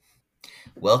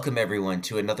Welcome, everyone,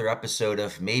 to another episode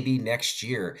of Maybe Next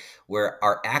Year, where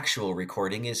our actual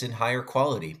recording is in higher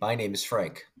quality. My name is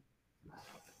Frank.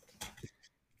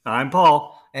 I'm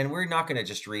Paul. And we're not going to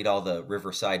just read all the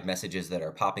Riverside messages that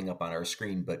are popping up on our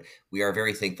screen, but we are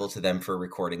very thankful to them for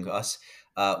recording us.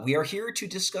 We are here to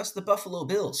discuss the Buffalo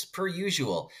Bills, per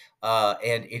usual.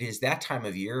 And it is that time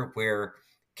of year where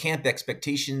camp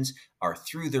expectations are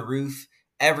through the roof.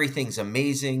 Everything's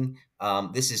amazing.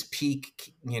 This is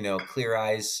peak, clear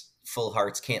eyes, full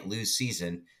hearts, can't lose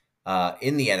season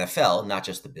in the NFL, not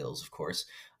just the Bills, of course.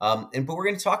 But we're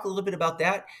going to talk a little bit about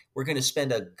that. We're going to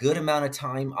spend a good amount of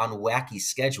time on Wacky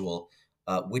schedule,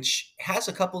 which has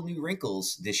a couple new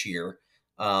wrinkles this year.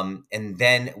 And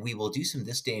then we will do some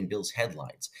This Day in Bills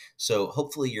headlines. So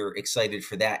hopefully you're excited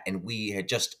for that. And we had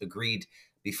just agreed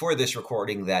before this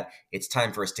recording that it's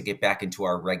time for us to get back into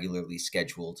our regularly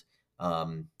scheduled,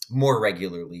 more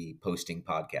regularly posting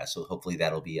podcast. So hopefully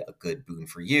that'll be a good boon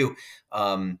for you.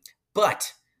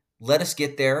 But let us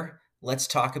get there. Let's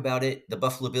talk about it. The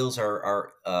Buffalo Bills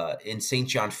are in St.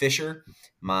 John Fisher.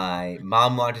 My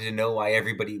mom wanted to know why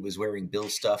everybody was wearing Bill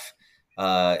stuff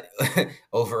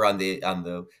over on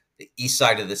the east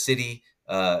side of the city,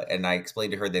 and I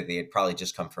explained to her that they had probably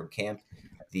just come from camp.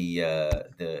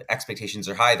 The expectations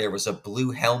are high. There was a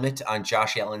blue helmet on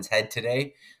Josh Allen's head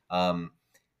today,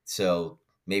 so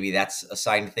maybe that's a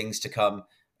sign of things to come.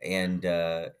 And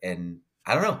I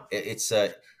don't know. It's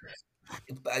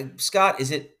Scott,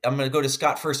 is it? I'm going to go to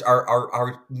Scott first.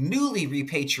 Our newly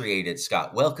repatriated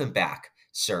Scott, welcome back,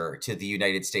 sir, to the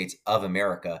United States of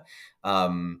America.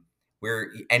 We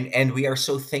are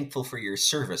so thankful for your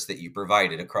service that you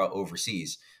provided across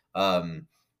overseas.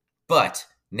 But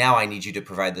now I need you to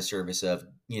provide the service of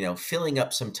filling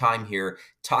up some time here,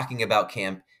 talking about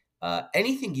camp.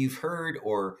 Anything you've heard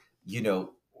or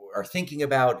are thinking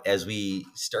about as we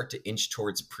start to inch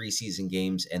towards preseason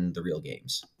games and the real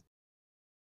games.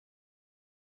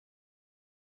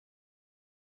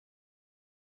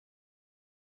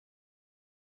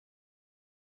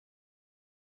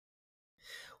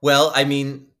 Well, I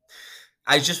mean,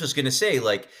 I just was going to say,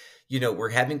 we're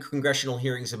having congressional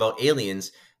hearings about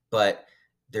aliens, but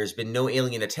there's been no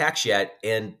alien attacks yet.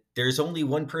 And there's only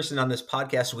one person on this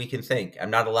podcast we can thank. I'm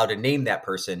not allowed to name that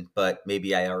person, but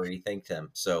maybe I already thanked him.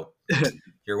 So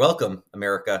you're welcome,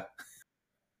 America.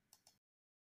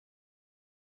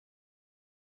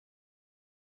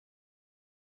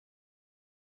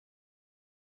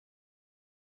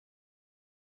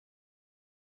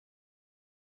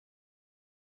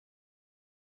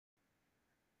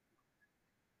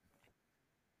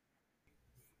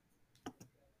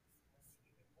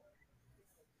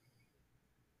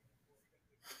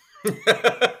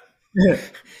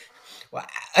 Wow.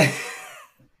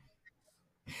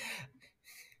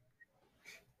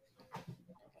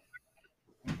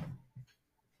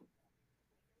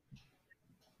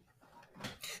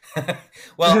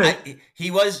 Well,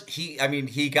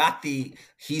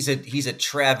 he's a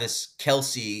Travis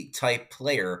Kelce type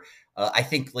player. I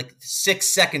think like 6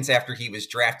 seconds after he was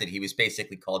drafted, he was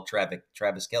basically called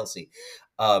Travis Kelce.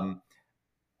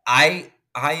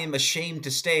 I am ashamed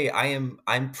to say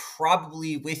I'm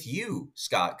probably with you,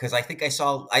 Scott, because I think I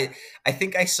saw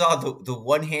the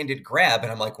one-handed grab,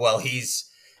 and I'm like, well, he's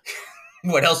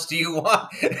what else do you want?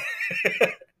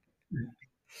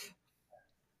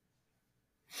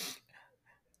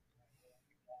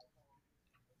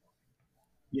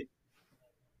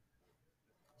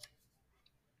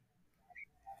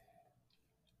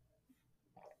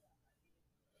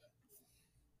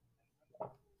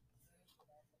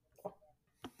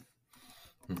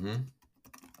 Mm-hmm.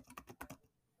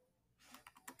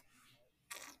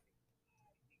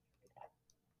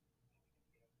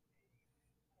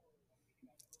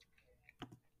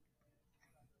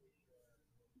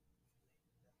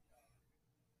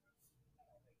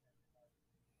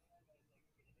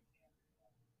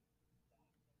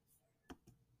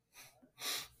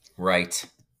 Right.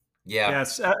 Yeah.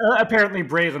 Yes, apparently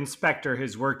Braylon Spector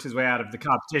has worked his way out of the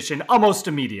competition almost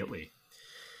immediately.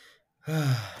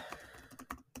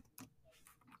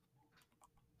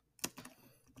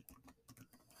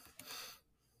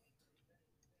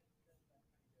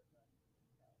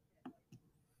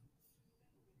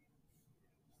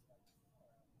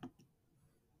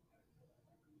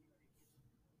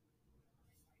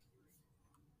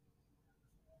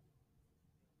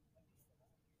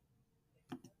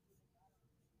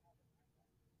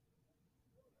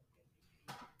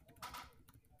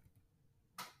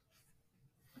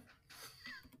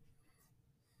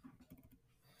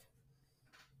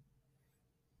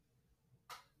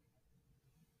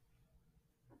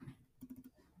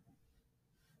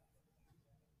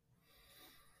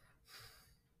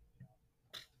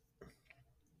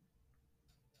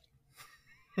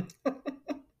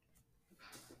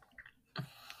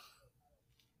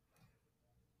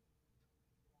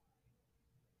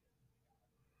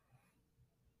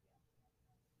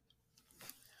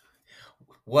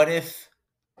 What if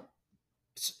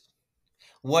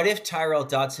what if Tyrell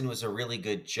Dodson was a really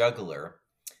good juggler,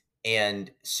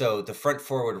 and so the front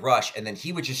four would rush, and then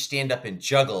he would just stand up and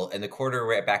juggle, and the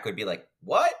quarterback would be like,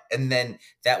 "What?" And then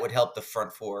that would help the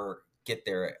front four get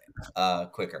there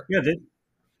quicker. Yeah,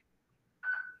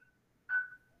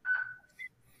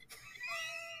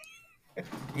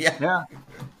 Yeah, yeah.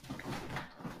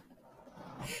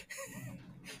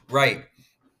 right.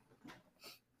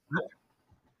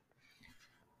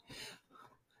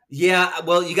 Yeah,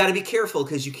 well, you got to be careful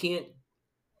because you can't.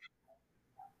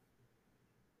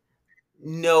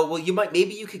 No, well, you might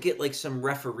maybe you could get like some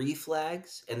referee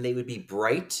flags, and they would be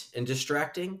bright and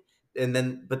distracting, and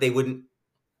then but they wouldn't.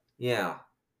 Yeah.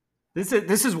 This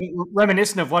is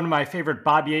reminiscent of one of my favorite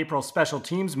Bobby April special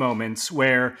teams moments,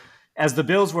 where as the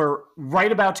Bills were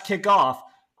right about to kick off,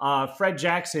 Fred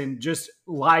Jackson just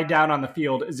lied down on the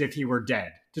field as if he were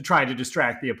dead to try to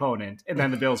distract the opponent, and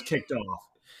then the Bills kicked off.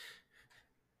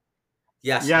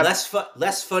 Yes, Yep.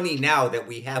 less funny now that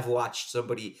we have watched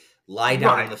somebody lie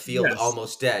down on Right. the field Yes.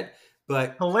 almost dead.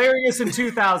 But Hilarious in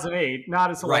 2008, not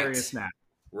as hilarious right, now.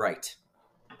 right.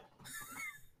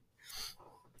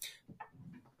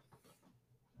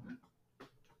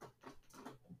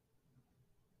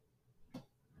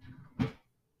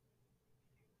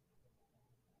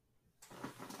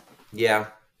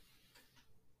 Yeah.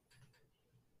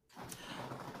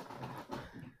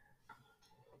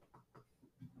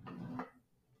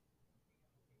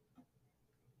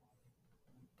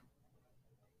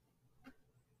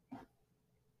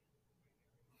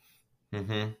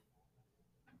 Mm-hmm.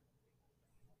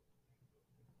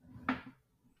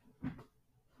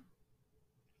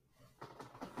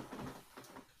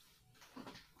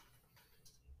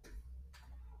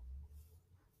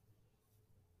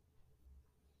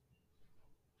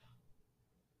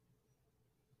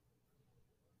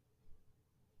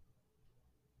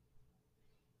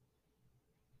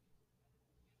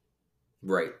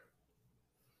 Right.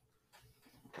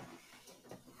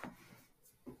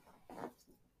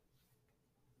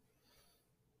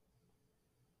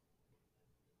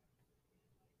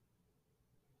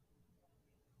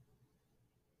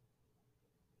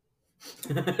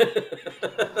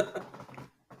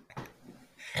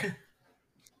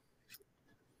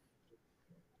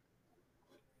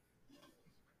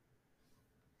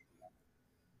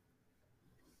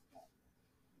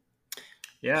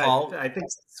 Yeah, Paul. I think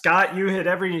Scott, you hit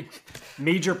every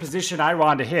major position I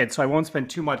wanted to hit, so I won't spend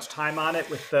too much time on it.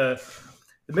 With the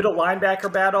middle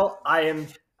linebacker battle, I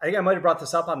think I might have brought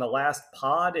this up on the last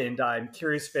pod, and I'm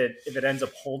curious if it ends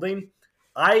up holding.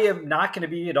 I am not going to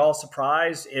be at all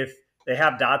surprised if they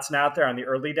have Dotson out there on the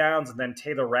early downs, and then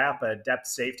Taylor Rapp, a depth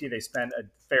safety they spent a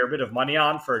fair bit of money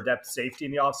on for a depth safety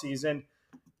in the offseason,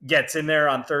 gets in there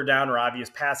on third down or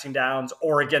obvious passing downs,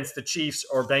 or against the Chiefs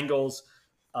or Bengals,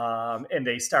 and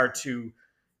they start to,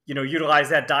 utilize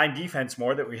that dime defense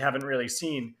more that we haven't really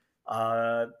seen.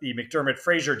 The McDermott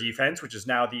Frazier defense, which is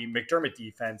now the McDermott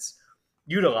defense,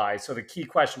 utilized. So the key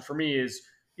question for me is,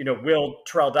 will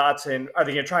Terrell Dotson, are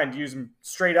they going to try and use him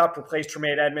straight up, replace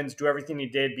Tremaine Edmonds, do everything he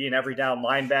did, be an every down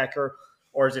linebacker?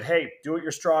 Or is it, hey, do what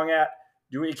you're strong at,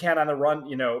 do what you can on the run,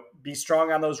 be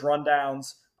strong on those run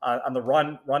downs, on the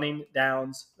running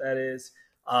downs, that is,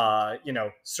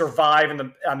 survive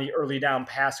on the early down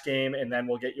pass game, and then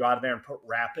we'll get you out of there and put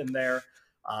Rapp in there.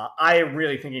 I am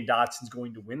really thinking Dotson's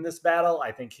going to win this battle.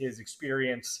 I think his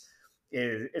experience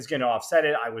is going to offset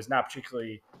it. I was not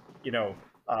particularly,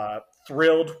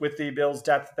 thrilled with the Bills'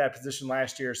 depth at that position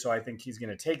last year, so I think he's going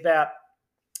to take that.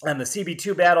 And the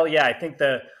CB2 battle, yeah, I think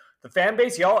the fan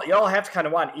base, y'all have to kind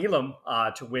of want Elam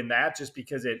to win that, just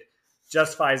because it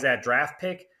justifies that draft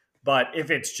pick. But if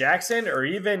it's Jackson, or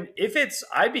even if it's,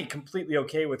 I'd be completely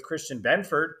okay with Christian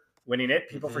Benford winning it.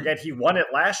 People Mm-hmm. forget he won it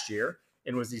last year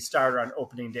and was the starter on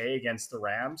opening day against the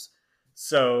Rams.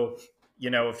 So,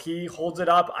 if he holds it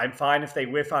up, I'm fine if they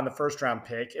whiff on the first round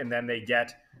pick and then they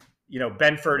get,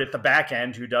 Benford at the back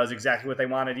end, who does exactly what they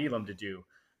wanted Elam to do.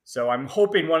 So I'm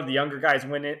hoping one of the younger guys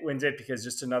wins it, because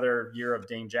just another year of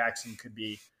Dane Jackson could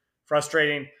be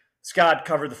frustrating. Scott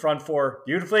covered the front four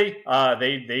beautifully.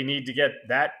 They need to get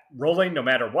that rolling no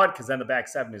matter what, because then the back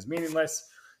seven is meaningless.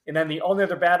 And then the only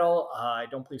other battle I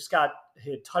don't believe Scott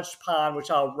had touched upon, which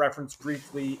I'll reference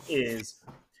briefly, is,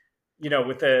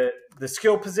 with the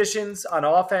skill positions on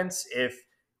offense, if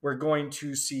we're going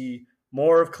to see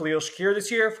more of Khalil Shakir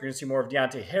this year, if we're going to see more of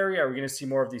Deontay Harry, are we going to see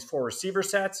more of these four receiver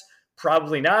sets?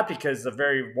 Probably not, because the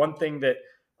very one thing that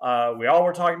we all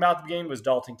were talking about the game was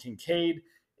Dalton Kincaid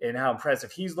and how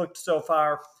impressive he's looked so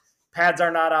far. Pads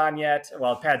are not on yet.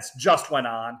 Well, pads just went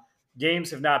on.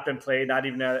 Games have not been played, not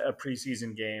even a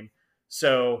preseason game.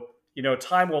 So,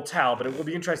 time will tell, but it will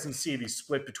be interesting to see the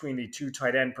split between the two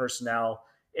tight end personnel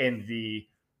and the,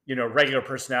 regular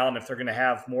personnel, and if they're going to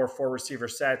have more four receiver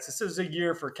sets. This is a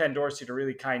year for Ken Dorsey to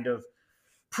really kind of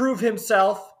prove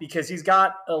himself because he's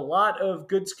got a lot of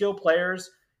good skill players.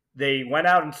 They went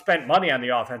out and spent money on the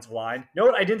offensive line.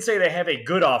 Note, I didn't say they have a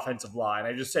good offensive line.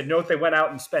 I just said, note, they went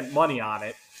out and spent money on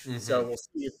it. So we'll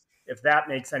see if that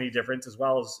makes any difference, as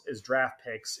well as draft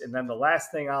picks. And then the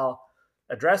last thing I'll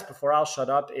address before I'll shut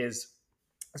up is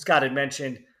Scott had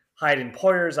mentioned Hyde and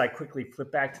Poyers. I quickly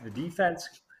flip back to the defense.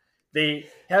 They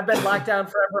have been locked down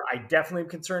forever. I definitely am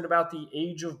concerned about the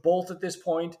age of both at this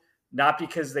point, not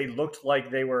because they looked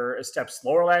like they were a step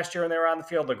slower last year when they were on the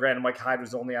field. Granted, Mike Hyde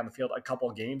was only on the field a couple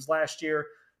of games last year,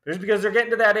 but it's because they're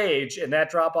getting to that age, and that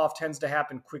drop-off tends to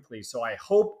happen quickly. So I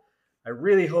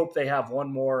really hope they have one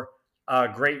more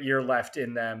great year left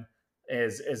in them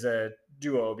as a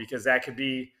duo, because that could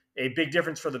be a big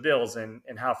difference for the Bills and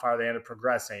how far they end up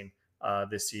progressing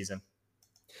this season.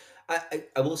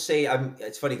 I will say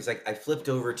it's funny because I flipped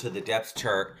over to the depth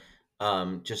chart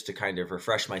just to kind of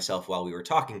refresh myself while we were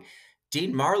talking.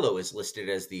 Dean Marlowe is listed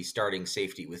as the starting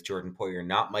safety with Jordan Poyer,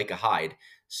 not Micah Hyde.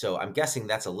 So I'm guessing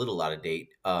that's a little out of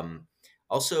date.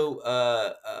 Also,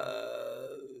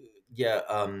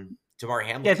 Damar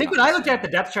Hamilton. Yeah, I think when I looked at the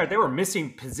depth chart, they were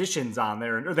missing positions on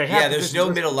there. Or they have there's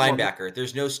no middle linebacker.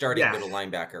 There's no starting middle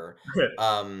linebacker.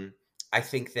 Good. I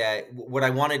think that what I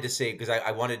wanted to say, because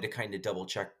I wanted to kind of double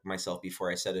check myself before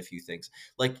I said a few things,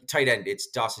 like tight end, it's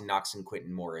Dawson Knox and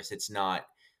Quentin Morris. It's not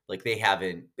like they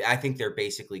haven't, I think they're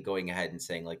basically going ahead and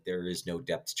saying like there is no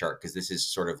depth chart because this is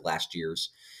sort of last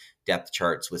year's depth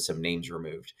charts with some names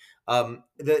removed.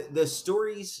 The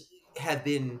stories have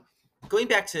been going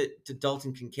back to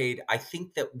Dalton Kincaid. I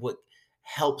think that what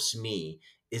helps me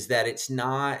is that it's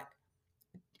not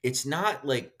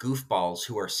like goofballs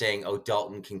who are saying, "Oh,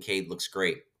 Dalton Kincaid looks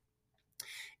great."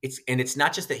 It's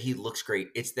not just that he looks great,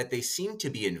 it's that they seem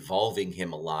to be involving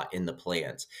him a lot in the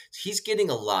plans. He's getting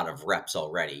a lot of reps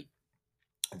already.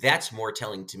 That's more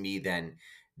telling to me than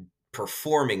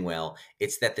performing well.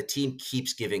 It's that the team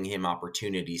keeps giving him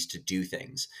opportunities to do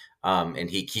things, and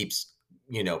he keeps,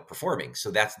 performing. So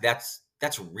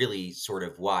that's really sort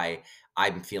of why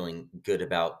I'm feeling good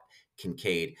about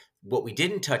Kincaid. What we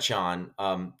didn't touch on,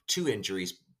 two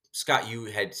injuries. Scott, you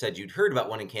had said you'd heard about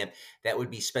one in camp. That would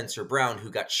be Spencer Brown,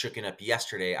 who got shooken up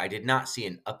yesterday. I did not see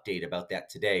an update about that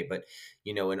today, but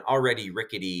an already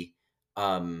rickety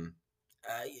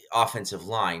offensive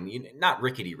line, not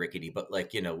rickety, but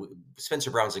like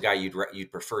Spencer Brown's a guy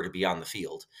you'd prefer to be on the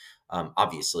field,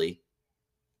 obviously.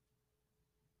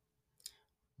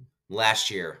 Last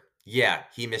year, yeah,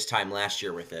 he missed time last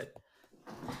year with it.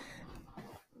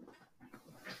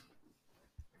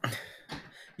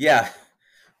 Yeah,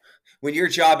 when your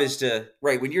job is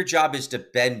to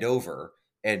bend over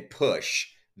and push,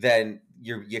 then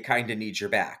you kind of need your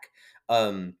back.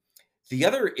 The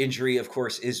other injury, of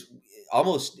course, is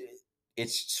almost,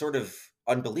 it's sort of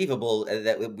unbelievable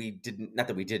that we didn't, not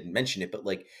that we didn't mention it, but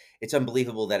like it's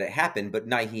unbelievable that it happened. But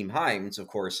Nyheim Hines, of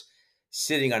course,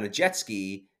 sitting on a jet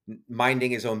ski,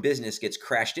 minding his own business, gets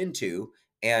crashed into,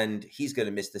 and he's going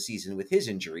to miss the season with his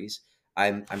injuries.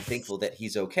 I'm thankful that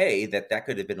he's okay. That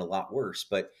could have been a lot worse,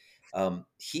 but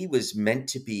he was meant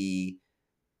to be.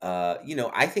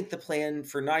 I think the plan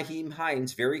for Nyheim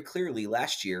Hines very clearly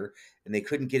last year, and they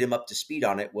couldn't get him up to speed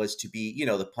on it, was to be,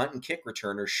 the punt and kick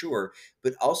returner, sure,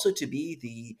 but also to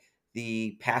be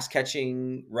the pass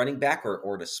catching running back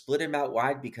or to split him out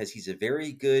wide because he's a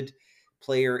very good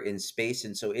player in space.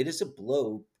 And so it is a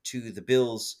blow to the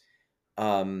Bills'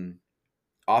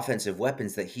 offensive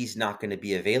weapons that he's not going to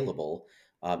be available.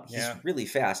 He's really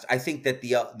fast. I think that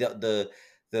the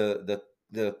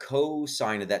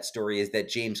co-sign of that story is that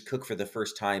James Cook, for the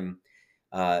first time,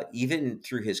 even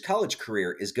through his college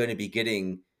career, is going to be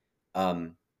getting a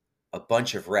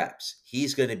bunch of reps.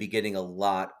 He's going to be getting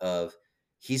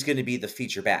he's going to be the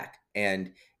feature back.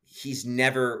 And he's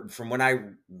never, from when I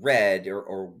read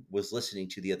or was listening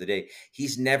to the other day,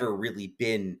 he's never really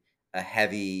been a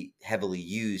heavily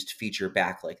used feature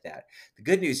back like that. The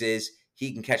good news is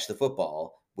he can catch the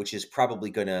football, which is probably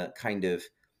going to kind of,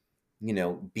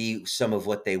 be some of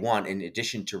what they want in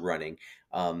addition to running.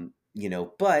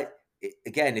 But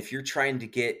again, if you're trying to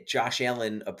get Josh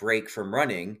Allen a break from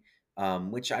running,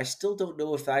 which I still don't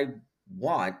know if I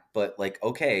want, but like,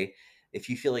 okay, if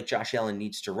you feel like Josh Allen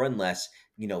needs to run less,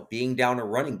 being down a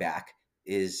running back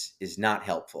is not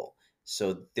helpful.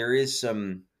 So there is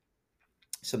some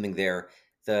something there.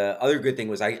 The other good thing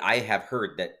was I have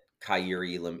heard that Kyer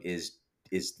Elam is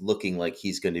looking like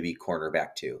he's going to be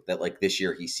cornerback too. That like this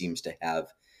year he seems to have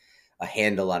a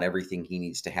handle on everything he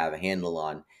needs to have a handle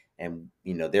on. And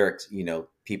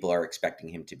people are expecting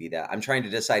him to be that. I'm trying to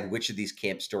decide which of these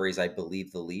camp stories I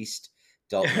believe the least: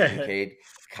 Dalton Kincaid,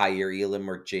 Kyer Elam,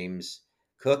 or James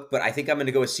Cook. But I think I'm going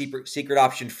to go with secret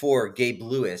option 4, Gabe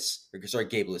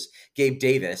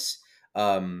Davis,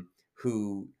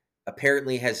 who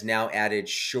apparently has now added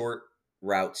short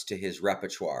routes to his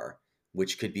repertoire,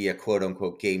 which could be a quote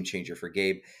unquote game changer for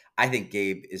Gabe. I think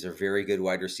Gabe is a very good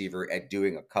wide receiver at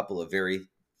doing a couple of very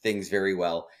things very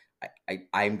well.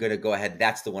 I'm going to go ahead.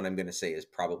 That's the one I'm going to say is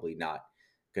probably not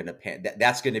going to pan.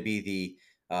 That's going to be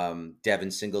the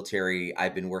Devin Singletary.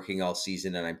 I've been working all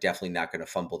season, and I'm definitely not going to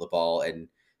fumble the ball, and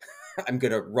I'm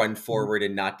going to run forward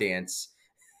and not dance.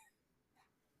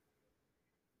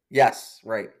 Yes,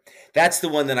 right. That's the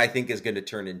one that I think is going to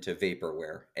turn into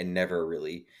vaporware and never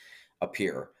really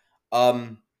appear.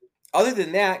 Um, Other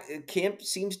than that, camp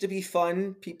seems to be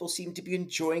fun. People seem to be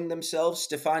enjoying themselves.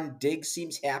 Stefan Diggs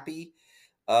seems happy.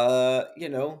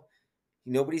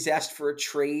 Nobody's asked for a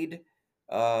trade.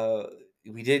 Uh,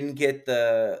 we didn't get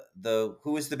the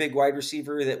who was the big wide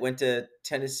receiver that went to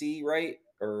Tennessee, right?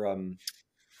 Or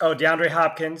Oh, DeAndre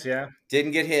Hopkins, yeah.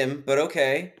 didn't get him, but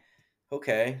okay,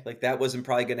 like that wasn't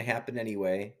probably going to happen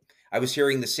anyway. I was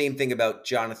hearing the same thing about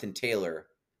Jonathan Taylor.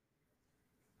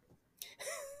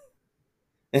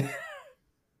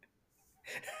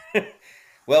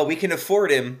 Well, we can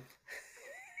afford him.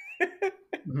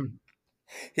 Mhm.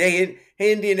 Hey,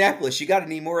 Indianapolis, you got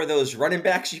any more of those running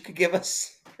backs you could give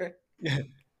us?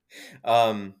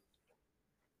 um,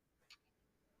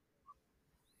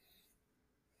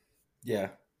 yeah,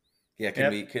 yeah. Can Yep.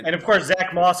 we? Can And of course,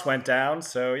 Zach Moss went down.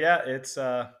 So yeah, it's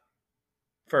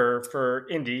for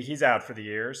Indy, he's out for the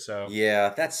year. So Yeah,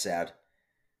 that's sad.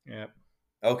 yeah.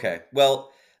 Okay.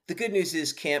 Well, the good news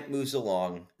is camp moves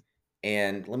along,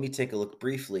 and let me take a look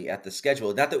briefly at the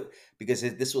schedule. Not that because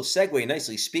this will segue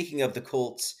nicely. Speaking of the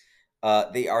Colts,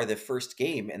 they are the first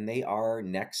game, and they are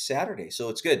next Saturday, so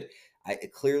it's good.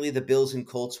 Clearly, the Bills and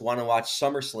Colts want to watch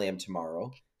SummerSlam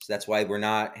tomorrow, so that's why we're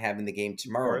not having the game Of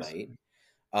tomorrow course. night.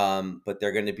 But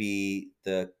they're going to be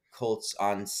the Colts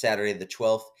on Saturday the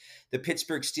 12th, the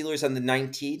Pittsburgh Steelers on the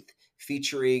 19th,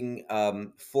 featuring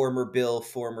former Bill,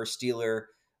 former Steeler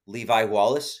Levi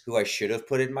Wallace, who I should have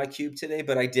put in my cube today,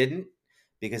 but I didn't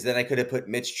because then I could have put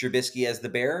Mitch Trubisky as the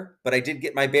bear, but I did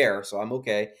get my bear, so I'm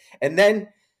okay. And then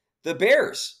the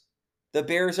Bears. The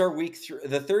Bears are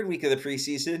the third week of the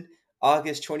preseason,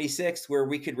 August 26th, where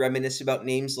we could reminisce about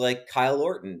names like Kyle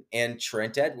Orton and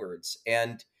Trent Edwards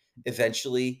and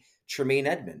eventually Tremaine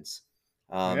Edmonds.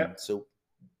 Yep. So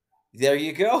there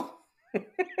you go.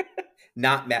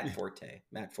 Not Matt Forte.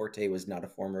 Matt Forte was not a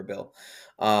former Bill.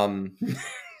 Um,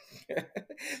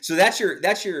 so that's your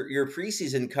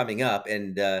preseason coming up,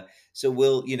 and so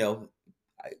would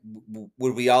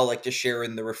we all like to share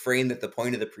in the refrain that the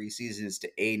point of the preseason is to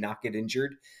A, not get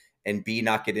injured, and B,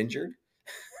 not get injured?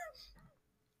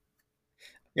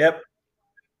 Yep.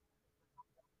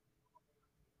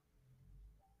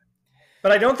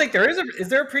 But I don't think there is a. Is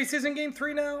there a preseason game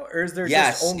 3 now, or is there just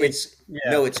Yes, only? it's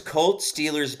Yeah. no, it's Colts,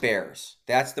 Steelers, Bears.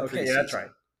 That's the Okay. Yeah, that's right.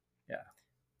 preseason. Yeah.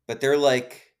 But they're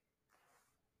like,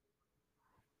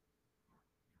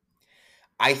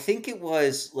 I think it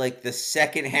was like the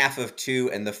second half of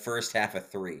 2 and the first half of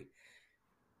 3.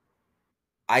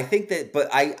 I think that, but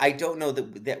I don't know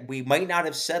that we might not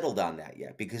have settled on that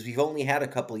yet because we've only had a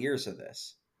couple years of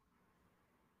this.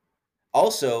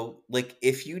 Also, like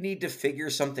if you need to figure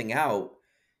something out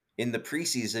in the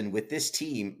preseason with this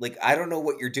team, like I don't know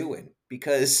what you're doing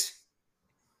because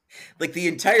like the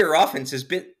entire offense has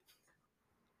been.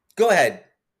 Go ahead.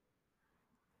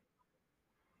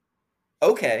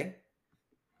 Okay.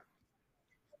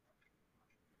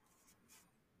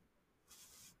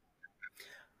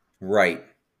 Right.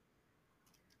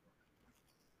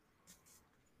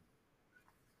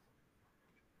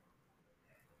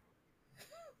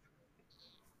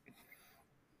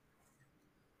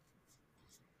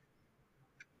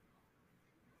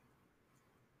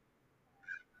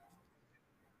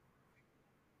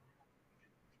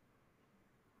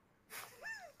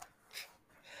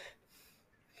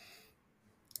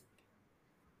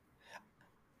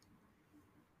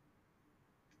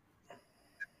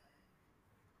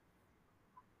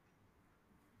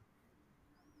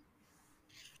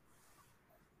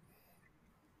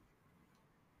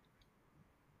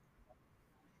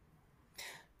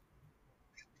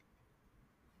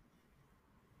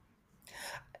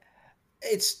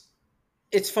 It's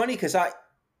it's funny because I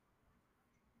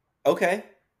okay.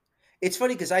 It's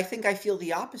funny because I think I feel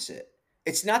the opposite.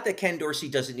 It's not that Ken Dorsey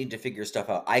doesn't need to figure stuff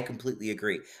out. I completely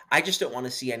agree. I just don't want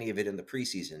to see any of it in the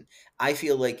preseason. I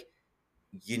feel like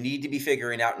you need to be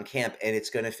figuring out in camp, and it's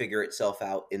going to figure itself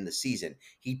out in the season.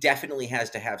 He definitely has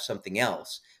to have something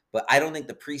else, but I don't think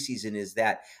the preseason is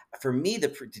that. For me, the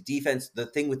defense, the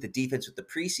thing with the defense with the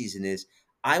preseason is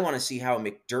I want to see how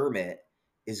McDermott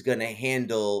is going to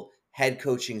handle head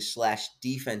coaching slash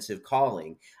defensive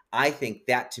calling. I think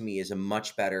that to me is a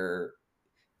much better,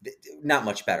 not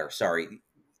much better, sorry.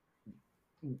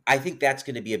 I think that's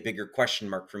going to be a bigger question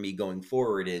mark for me going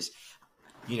forward is,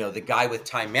 the guy with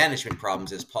time management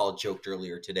problems, as Paul joked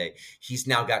earlier today, he's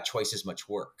now got twice as much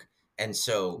work. And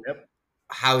so Yep.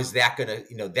 how is that going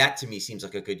to, that to me seems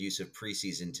like a good use of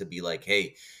preseason to be like,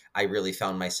 hey, I really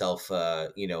found myself,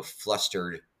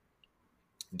 flustered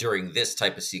during this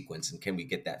type of sequence. And can we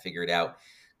get that figured out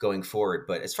going forward?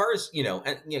 But as far as,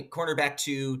 cornerback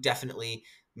two, definitely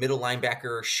middle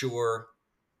linebacker, sure.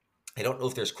 I don't know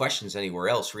if there's questions anywhere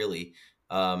else really,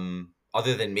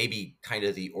 other than maybe kind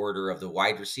of the order of the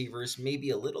wide receivers, maybe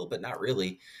a little, but not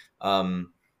really.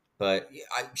 Um, but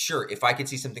sure, if I could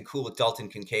see something cool with Dalton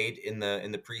Kincaid in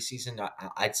the preseason,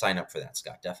 I'd sign up for that,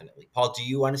 Scott. Definitely. Paul, do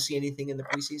you want to see anything in the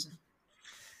preseason?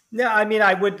 Yeah, I mean,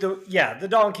 I would. The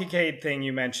Dalton Kincaid thing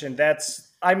you mentioned.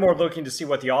 That's I'm more looking to see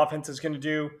what the offense is going to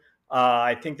do.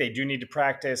 I think they do need to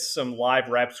practice some live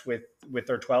reps with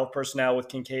their 12 personnel with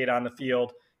Kincaid on the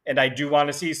field, and I do want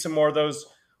to see some more of those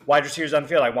wide receivers on the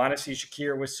field. I want to see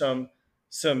Shakir with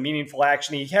some meaningful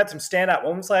action. He had some standout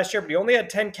moments last year, but he only had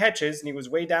 10 catches, and he was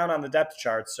way down on the depth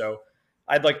chart. So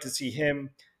I'd like to see him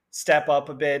step up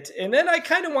a bit. And then I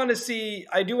kind of want to see,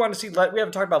 I do want to see, we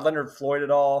haven't talked about Leonard Floyd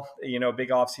at all, big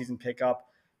offseason pickup.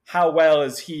 How well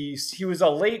is he was a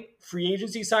late free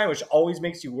agency sign, which always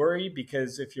makes you worry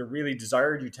because if you're really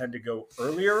desired, you tend to go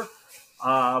earlier.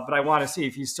 But I want to see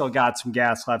if he's still got some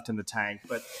gas left in the tank.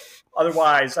 But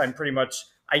otherwise, I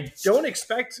don't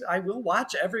expect I will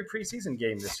watch every preseason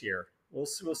game this year. We'll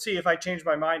see if I change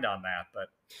my mind on that. But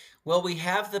Well, we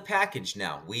have the package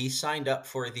now. We signed up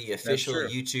for the that's official true.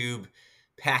 YouTube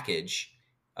package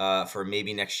for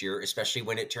maybe next year, especially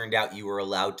when it turned out you were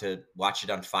allowed to watch it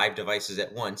on 5 devices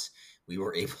at once. We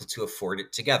were able to afford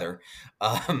it together.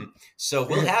 So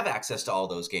we'll have access to all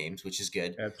those games, which is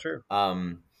good. That's true.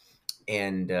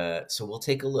 And so we'll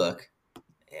take a look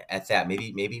at that.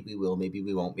 Maybe we will, maybe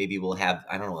we won't. Maybe we'll have,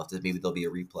 I don't know, maybe there'll be a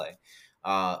replay.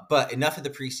 But enough of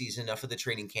the preseason, enough of the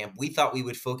training camp. We thought we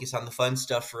would focus on the fun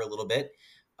stuff for a little bit.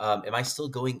 Am I still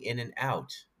going in and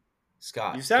out, You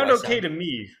Scott? Do sound I okay sound to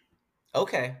me.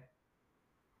 okay?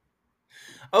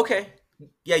 Okay,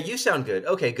 yeah, you sound good.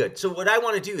 Okay, good. So what I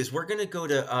want to do is we're gonna go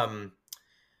to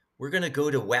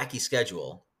wacky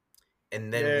schedule,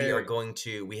 and then Yay.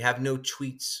 we have no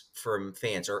tweets from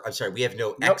fans, or I'm sorry, we have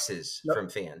no Nope. X's Nope. from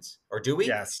fans, or do we?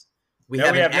 Yes. We No,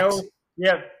 have we an have X. no. We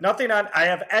have nothing on. I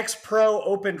have X Pro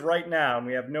opened right now, and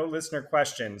we have no listener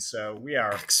questions, so we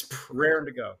are X Pro. raring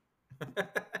to go.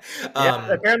 Yeah. um,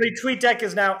 Apparently, TweetDeck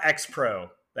is now X Pro.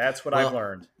 That's what I've well,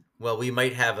 learned. Well, we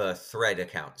might have a Thread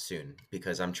account soon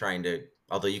because I'm trying to.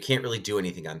 Although you can't really do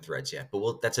anything on Threads yet,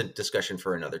 but that's a discussion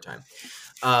for another time.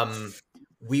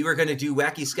 We were going to do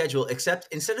wacky schedule, except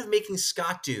instead of making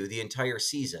Scott do the entire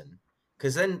season,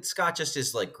 because then Scott just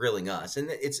is like grilling us, and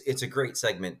it's a great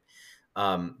segment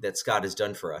that Scott has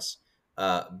done for us.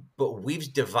 But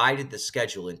we've divided the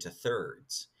schedule into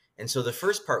thirds. And so the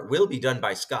first part will be done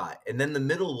by Scott, and then the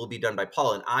middle will be done by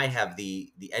Paul, and I have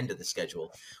the end of the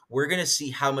schedule. We're going to see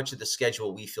how much of the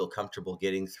schedule we feel comfortable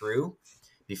getting through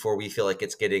before we feel like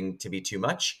it's getting to be too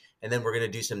much. And then we're going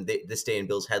to do some this day in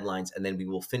Bill's headlines, and then we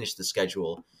will finish the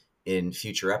schedule in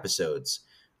future episodes.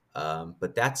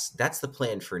 But that's the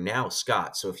plan for now,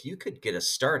 Scott. So if you could get us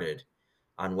started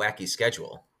on wacky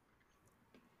schedule.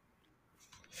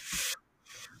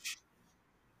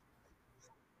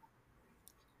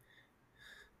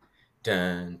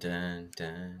 Dun dun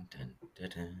dun dun dun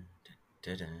dun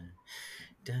dun dun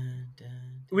dun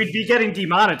dun We'd be getting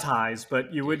demonetized,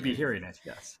 but you would be hearing it.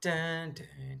 Yes. dun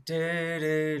dun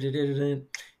dun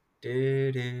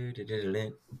dun dun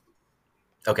dun.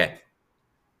 Okay.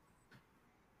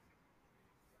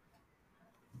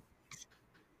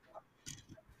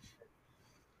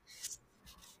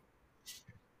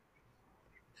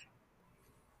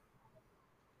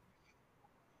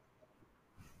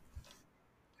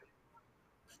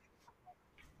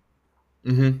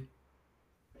 Mm-hmm.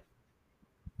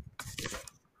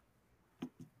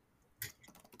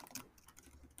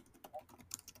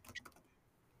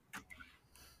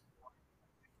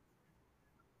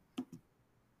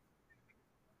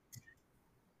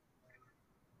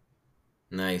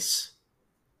 Nice.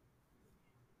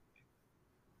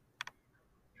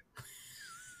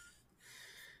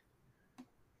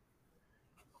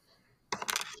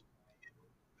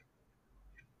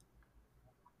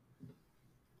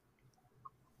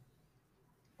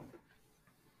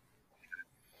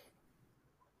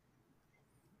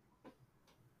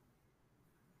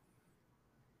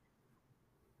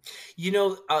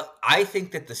 I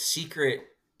think that the secret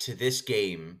to this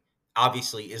game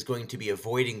obviously is going to be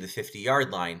avoiding the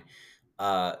 50-yard line.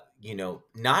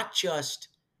 Not just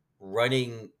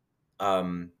running,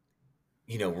 um,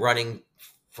 running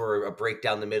for a break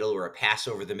down the middle or a pass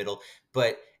over the middle,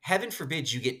 but heaven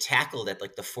forbid you get tackled at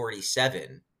like the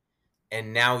 47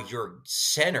 and now your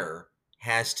center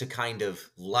has to kind of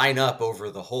line up over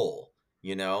the hole,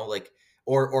 like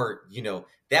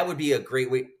that would be a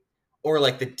great way. Or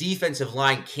like the defensive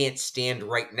line can't stand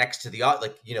right next to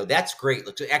that's great.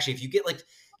 Like, so actually, if you get like,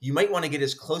 you might want to get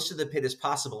as close to the pit as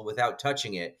possible without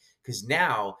touching it, because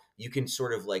now you can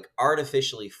sort of like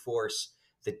artificially force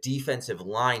the defensive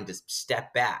line to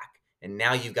step back, and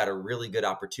now you've got a really good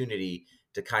opportunity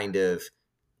to kind of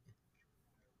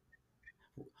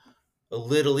a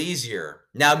little easier.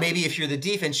 Now, maybe if you're the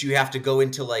defense, you have to go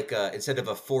into like instead of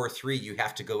a 4-3, you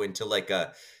have to go into like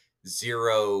a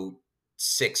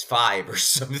 0-6-5 or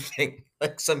something,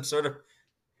 like some sort of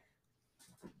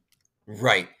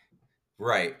right,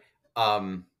 right.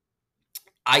 Um,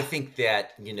 I think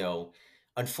that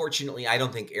unfortunately, I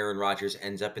don't think Aaron Rodgers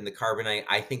ends up in the carbonite.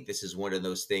 I think this is one of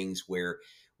those things where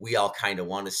we all kind of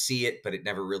want to see it, but it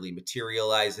never really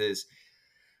materializes.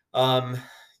 Um,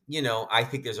 I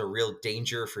think there's a real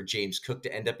danger for James Cook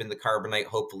to end up in the carbonite.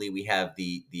 Hopefully, we have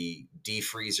the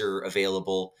defreezer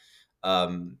available,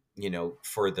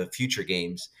 for the future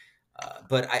games.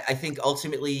 But I think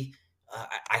ultimately,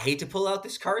 I hate to pull out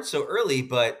this card so early,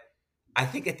 but I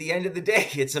think at the end of the day,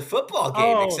 it's a football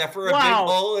game, Oh, except for a big wow.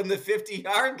 hole in the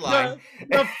 50-yard line.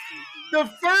 The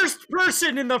first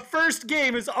person in the first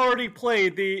game has already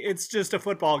played the it's just a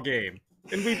football game.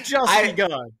 And we've just I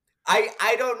begun.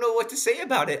 I don't know what to say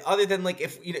about it other than like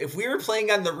if we were playing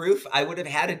on the roof, I would have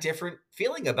had a different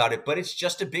feeling about it. But it's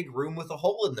just a big room with a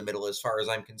hole in the middle, as far as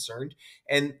I'm concerned,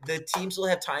 and the teams will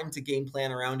have time to game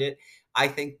plan around it. I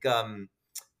think.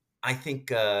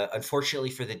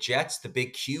 Unfortunately for the Jets, the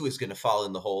big Q is going to fall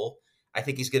in the hole. I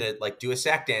think he's going to like do a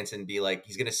sack dance and be like,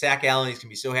 he's going to sack Allen. He's going to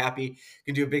be so happy. He's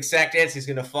going to do a big sack dance. He's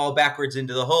going to fall backwards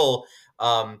into the hole.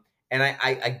 And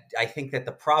I think that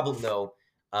the problem though,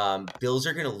 Bills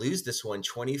are going to lose this one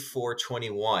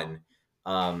 24-21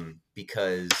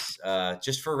 because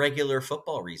just for regular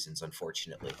football reasons,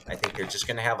 unfortunately. I think they're just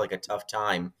going to have like a tough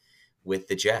time with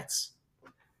the Jets.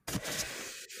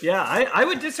 Yeah, I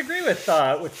would disagree with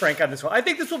Frank on this one. I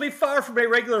think this will be far from a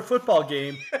regular football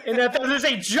game in that there's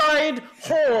a giant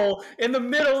hole in the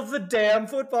middle of the damn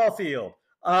football field.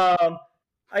 I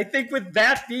think with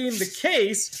that being the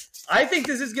case, I think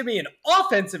this is going to be an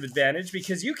offensive advantage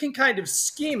because you can kind of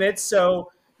scheme it so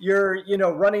you're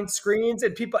running screens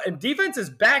and defense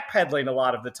is backpedaling a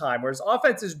lot of the time, whereas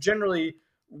offense is generally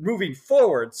moving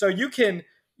forward. So you can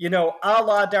a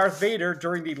la Darth Vader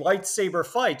during the lightsaber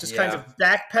fight, just kind of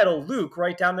backpedal Luke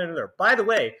right down there. By the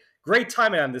way, great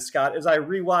timing on this, Scott, as I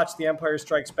rewatched The Empire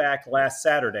Strikes Back last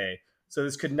Saturday, so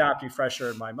this could not be fresher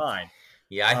in my mind.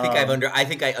 Yeah, I think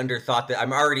I underthought that.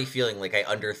 I'm already feeling like I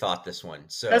underthought this one.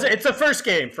 So it's the first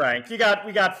game, Frank. We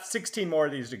got 16 more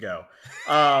of these to go.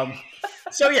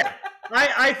 So yeah,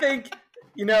 I think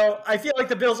I feel like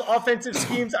the Bills' offensive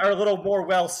schemes are a little more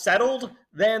well settled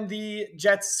than the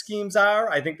Jets' schemes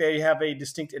are. I think they have a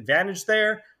distinct advantage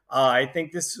there. I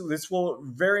think this will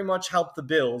very much help the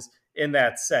Bills in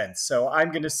that sense. So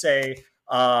I'm going to say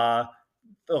a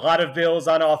lot of Bills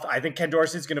on off. I think Ken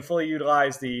Dorsey is going to fully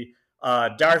utilize the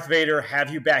Darth Vader,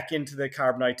 have you back into the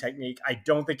carbonite technique. I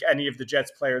don't think any of the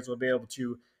Jets players will be able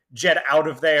to jet out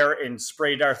of there and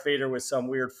spray Darth Vader with some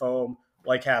weird foam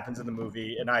like happens in the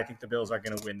movie, and I think the Bills are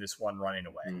going to win this one running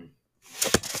away.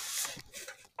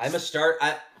 I'm a start.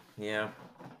 Yeah.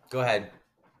 Go ahead.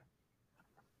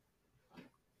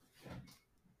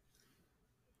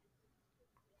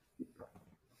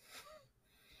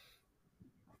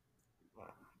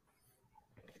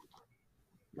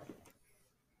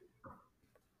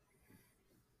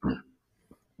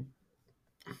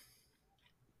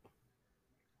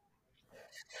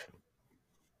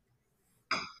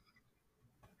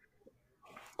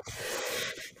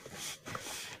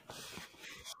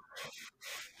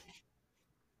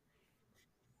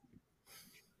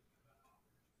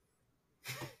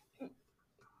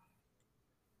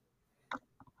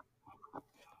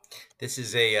 This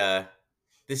is a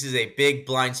big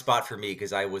blind spot for me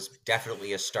because I was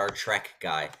definitely a Star Trek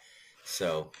guy.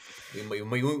 So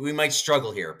we might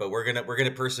struggle here, but we're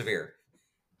gonna persevere.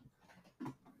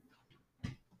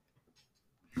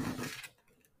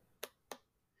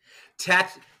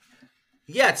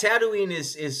 Tatooine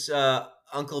is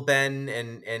Uncle Ben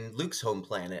and Luke's home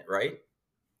planet, right?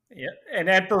 Yeah, and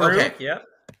at Baruch, Okay.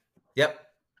 Yep.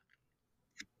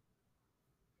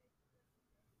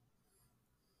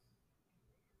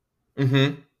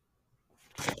 Mm-hmm.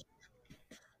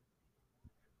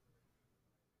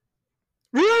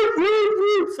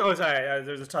 So sorry,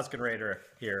 there's a Tuscan Raider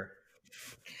here.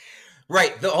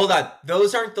 Right. Hold on.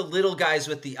 Those aren't the little guys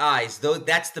with the eyes. Though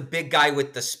that's the big guy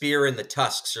with the spear and the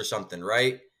tusks or something,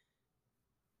 right?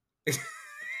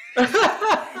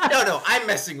 No, no, I'm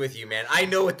messing with you, man. I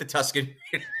know what the Tuscan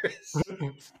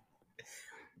Raiders.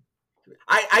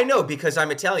 I know because I'm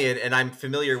Italian and I'm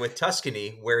familiar with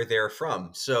Tuscany, where they're from.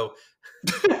 So,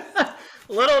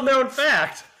 Little known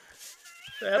fact.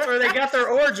 That's where they got their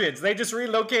origins. They just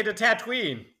relocated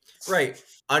Tatooine. right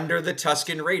under the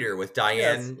Tuscan Raider with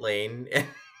Yes. Diane Lane.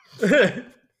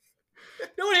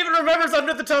 No one even remembers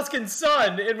Under the Tuscan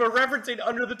Sun, and we're referencing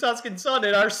Under the Tuscan Sun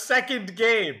in our second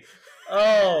game.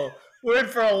 Oh, we're in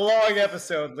for a long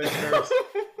episode, listeners.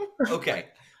 Okay.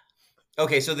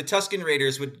 Okay, so the Tuscan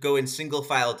Raiders would go in single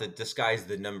file to disguise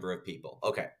the number of people.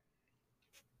 Okay.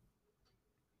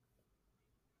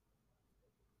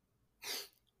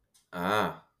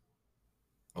 Ah.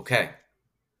 Okay.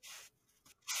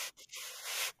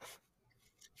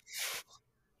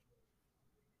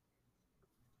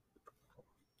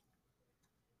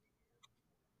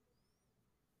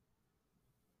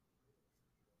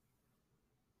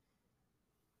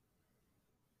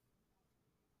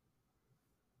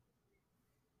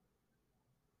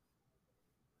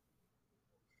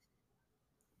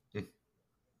 Mm.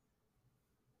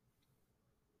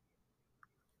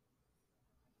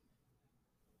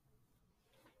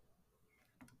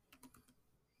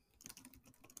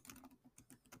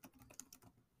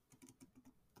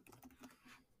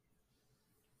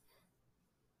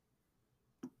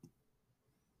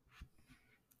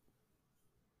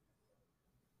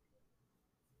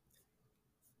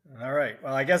 All right.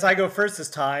 Well, I guess I go first this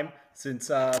time since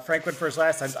Frank went first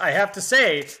last time. I have to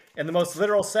say, in the most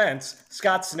literal sense,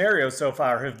 Scott's scenarios so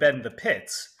far have been the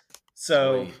pits.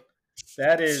 So Oy.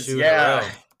 that is, Two in a yeah,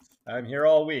 row. I'm here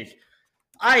all week.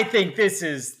 I think this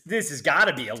has got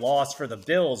to be a loss for the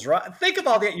Bills. Right? Think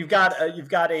about that. You've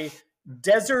got a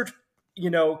desert,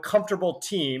 comfortable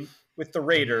team with the Mm-hmm.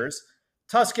 Raiders,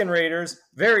 Tuscan Raiders,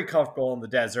 very comfortable in the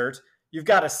desert. You've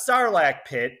got a Sarlacc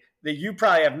pit that you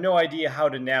probably have no idea how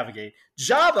to navigate.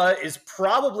 Jabba is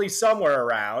probably somewhere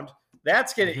around.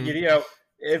 That's gonna, Mm-hmm.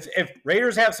 if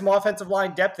Raiders have some offensive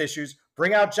line depth issues,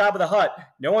 bring out Jabba the Hutt.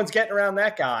 No one's getting around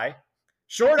that guy.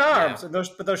 Short Yeah. arms,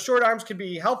 but those short arms can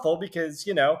be helpful because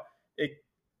it.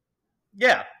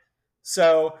 Yeah.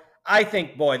 So I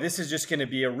think, boy, this is just going to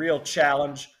be a real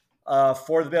challenge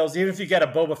for the Bills. Even if you get a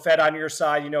Boba Fett on your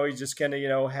side, he's just going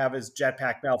to have his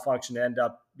jetpack malfunction and end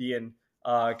up being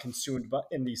consumed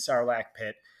in the Sarlacc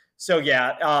pit. So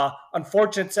yeah,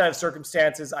 unfortunate set of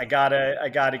circumstances. I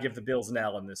gotta give the Bills an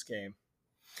L in this game.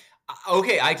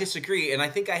 Okay, I disagree, and I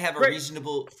think I have a Great.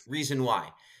 reasonable reason why.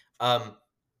 Um,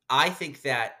 I think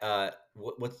that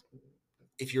what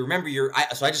if you remember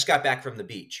so I just got back from the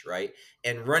beach, right?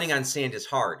 And running on sand is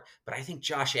hard, but I think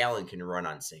Josh Allen can run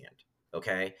on sand.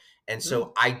 Okay. And Mm.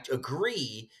 so I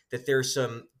agree that there's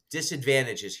some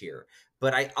disadvantages here,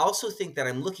 but I also think that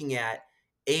I'm looking at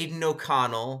Aiden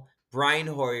O'Connell, Brian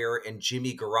Hoyer, and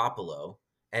Jimmy Garoppolo,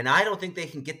 and I don't think they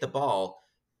can get the ball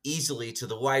easily to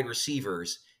the wide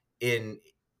receivers in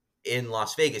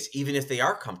Las Vegas, even if they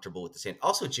are comfortable with the sand.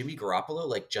 Also, Jimmy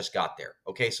Garoppolo just got there.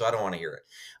 Okay, so I don't want to hear it.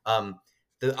 Um,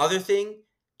 the other thing,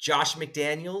 Josh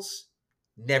McDaniels,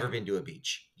 never been to a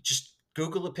beach. Just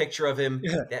Google a picture of him.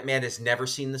 Yeah. That man has never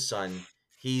seen the sun.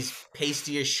 He's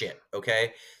pasty as shit.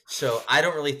 Okay, so I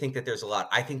don't really think that there's a lot.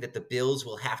 I think that the Bills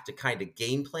will have to kind of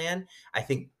game plan. I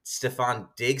think Stephon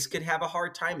Diggs could have a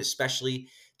hard time, especially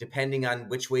depending on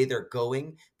which way they're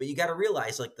going. But you got to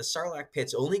realize, the Sarlacc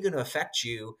pit's only going to affect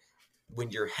you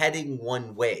when you're heading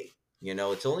one way.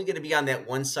 It's only going to be on that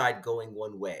one side going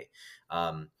one way.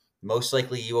 Most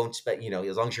likely you won't spend,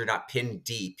 as long as you're not pinned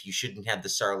deep, you shouldn't have the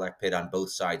Sarlacc pit on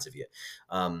both sides of you.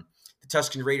 The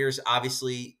Tuscan Raiders,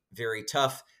 obviously very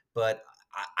tough, but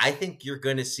I think you're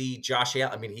going to see Josh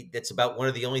Allen. I mean, that's about one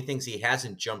of the only things he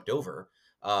hasn't jumped over.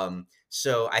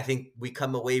 So I think we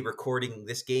come away recording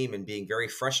this game and being very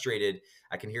frustrated.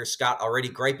 I can hear Scott already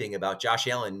griping about Josh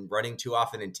Allen running too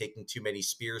often and taking too many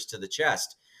spears to the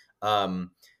chest.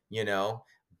 Um, you know,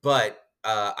 but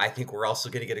I think we're also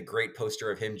going to get a great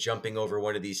poster of him jumping over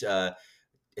one of these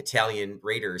Italian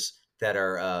Raiders that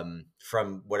are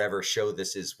from whatever show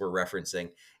this is we're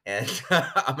referencing. And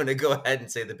I'm going to go ahead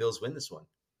and say the Bills win this one.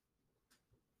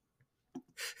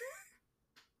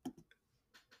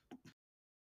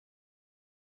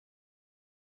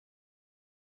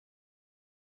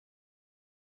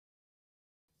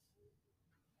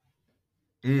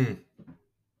 Mm.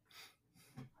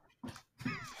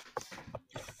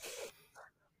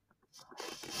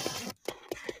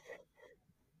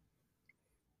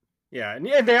 Yeah, and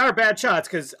they are bad shots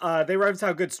because they reference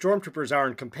how good stormtroopers are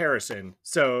in comparison.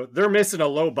 So they're missing a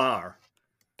low bar.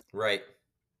 Right.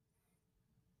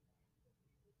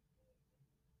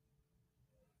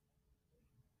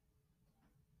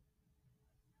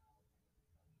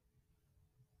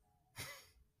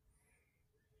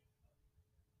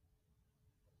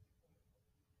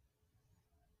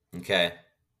 Okay.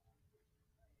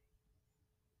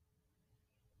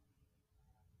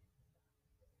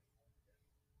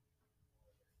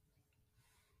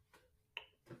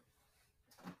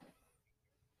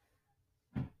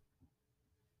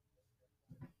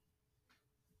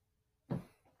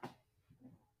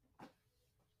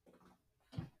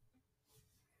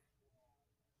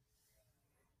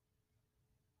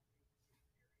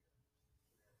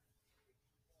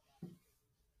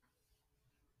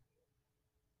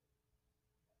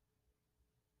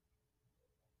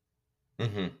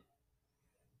 Mm-hmm.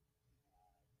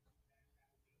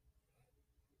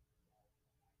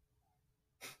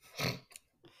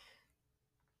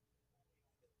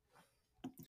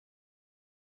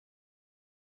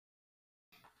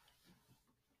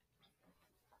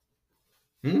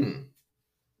 Hmm.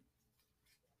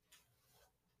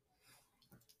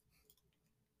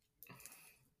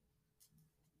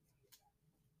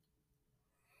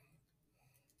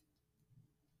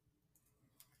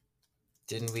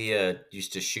 Didn't we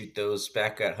used to shoot those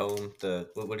back at home? The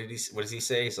what does he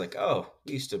say? He's like, oh,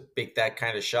 we used to bake that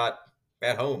kind of shot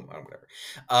at home or whatever.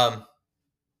 Um,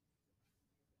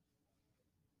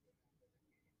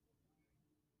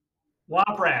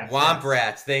 Womp rats, Womp yes.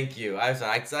 rats. Thank you. I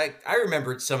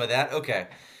remembered some of that. Okay.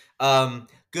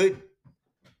 Good.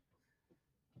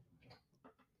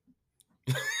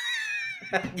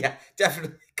 Yeah,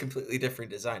 definitely completely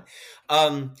different design.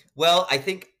 Well,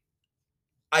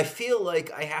 I feel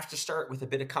like I have to start with a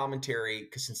bit of commentary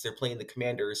because since they're playing the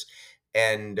Commanders,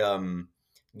 and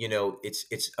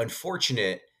it's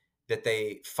unfortunate that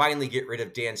they finally get rid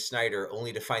of Dan Snyder,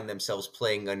 only to find themselves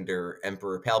playing under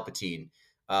Emperor Palpatine,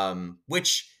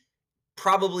 which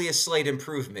probably a slight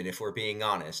improvement if we're being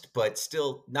honest, but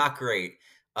still not great.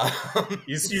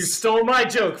 You stole my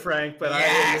joke, Frank, but it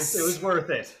Yes. was worth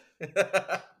it.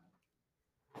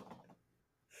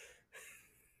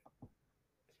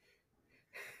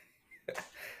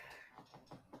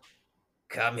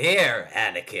 Come here,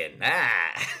 Anakin.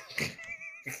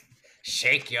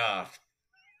 Shake your.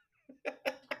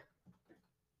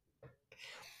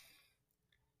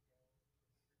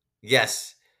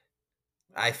 Yes,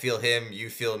 I feel him. You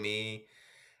feel me.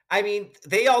 I mean,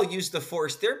 they all use the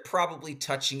Force. They're probably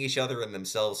touching each other and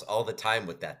themselves all the time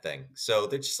with that thing. So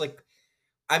they're just like,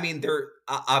 I mean, they're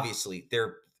obviously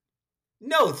they're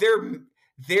no,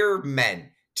 they're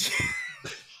men.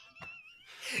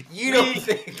 You don't We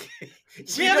think?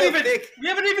 we You haven't don't even think? we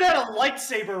haven't even had a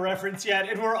lightsaber reference yet,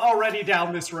 and we're already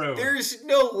down this road. There's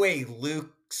no way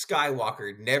Luke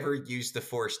Skywalker never used the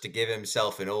Force to give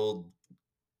himself an old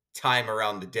time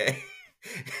around the day,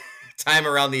 time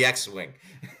around the X-wing.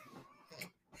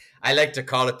 I like to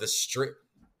call it the strip.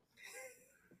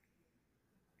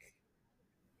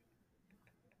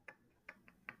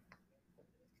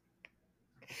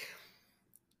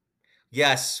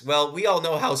 Yes, well, we all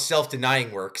know how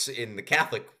self-denying works in the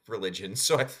Catholic religion,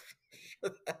 so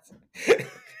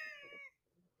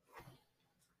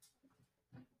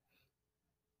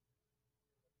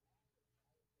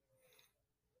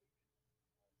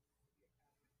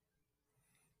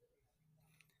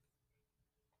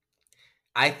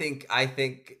I think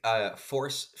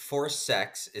force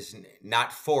sex is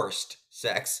not forced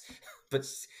sex, but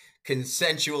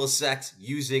consensual sex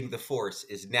using the force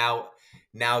is now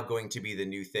going to be the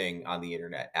new thing on the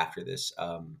internet after this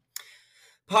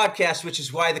podcast, which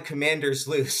is why the Commanders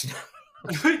lose.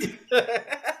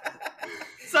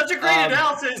 Such a great um,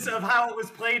 analysis of how it was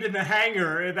played in the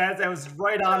hangar, and that was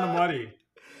right on the uh, money.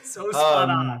 So spot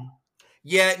on. um,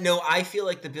 yeah, no, I feel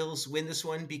like the Bills win this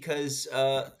one because,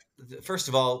 first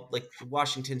of all, like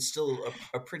Washington's still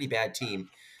a pretty bad team,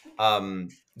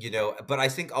 but I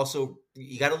think also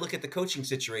you got to look at the coaching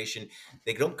situation.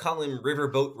 They don't call him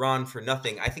Riverboat Ron for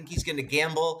nothing. I think he's going to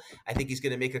gamble. I think he's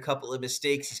going to make a couple of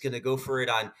mistakes. He's going to go for it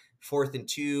on 4th and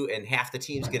 2, and half the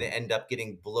team's going to end up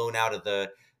getting blown out of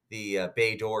the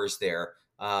bay doors there.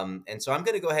 And so I'm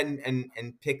going to go ahead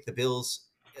and pick the Bills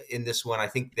in this one. I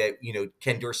think that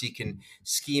Ken Dorsey can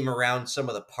scheme around some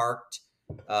of the parked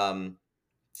um,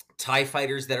 TIE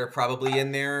fighters that are probably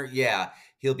in there. Yeah,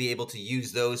 he'll be able to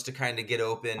use those to kind of get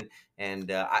open.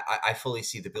 And I fully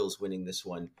see the Bills winning this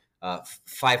one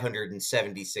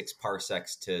 576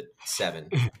 parsecs to 7.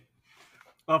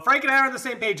 Well, Frank and I are on the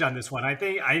same page on this one. I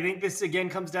think this again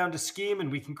comes down to scheme, and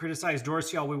we can criticize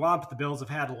Dorsey all we want, but the Bills have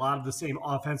had a lot of the same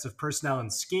offensive personnel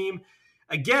and scheme.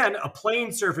 Again, a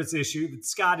playing surface issue that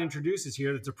Scott introduces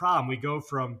here. That's a problem. We go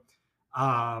from,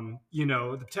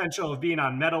 the potential of being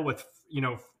on metal with,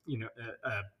 a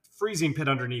freezing pit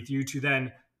underneath you to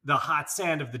then the hot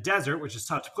sand of the desert, which is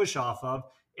tough to push off of,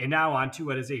 and now onto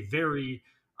what is a very,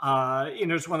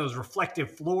 it's one of those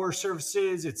reflective floor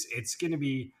surfaces. It's going to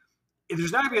be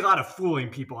there's not going to be a lot of fooling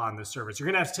people on this service. You're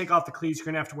going to have to take off the cleats. You're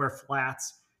going to have to wear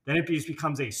flats. Then it just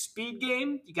becomes a speed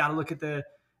game. You got to look at the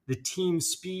team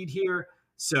speed here.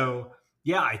 So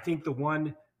yeah, I think the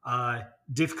one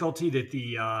difficulty that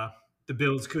the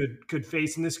Bills could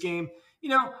face in this game,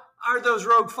 are those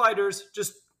rogue fighters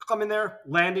just coming there,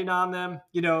 landing on them.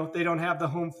 They don't have the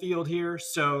home field here,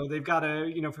 so they've got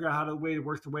to figure out how to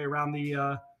work their way around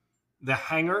the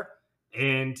hangar,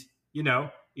 and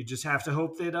you just have to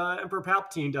hope that Emperor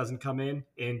Palpatine doesn't come in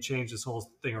and change this whole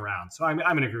thing around. So I'm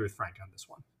going to agree with Frank on this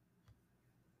one.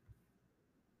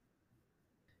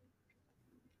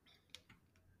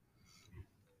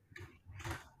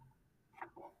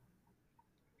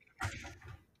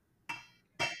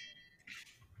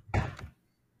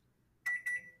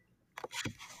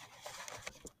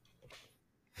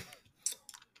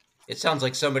 It sounds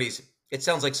like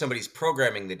somebody's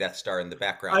programming the Death Star in the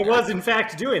background. I was, in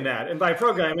fact, doing that. And by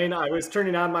programming, I was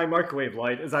turning on my microwave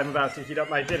light as I'm about to heat up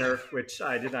my dinner, which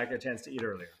I did not get a chance to eat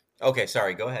earlier. Okay,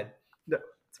 sorry. Go ahead. No.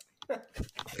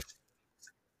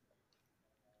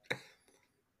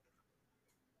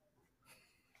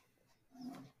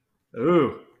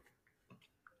 Ooh.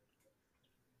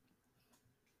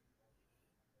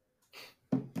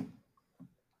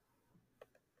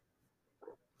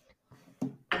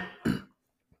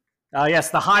 Yes,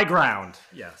 the high ground.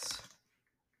 Yes.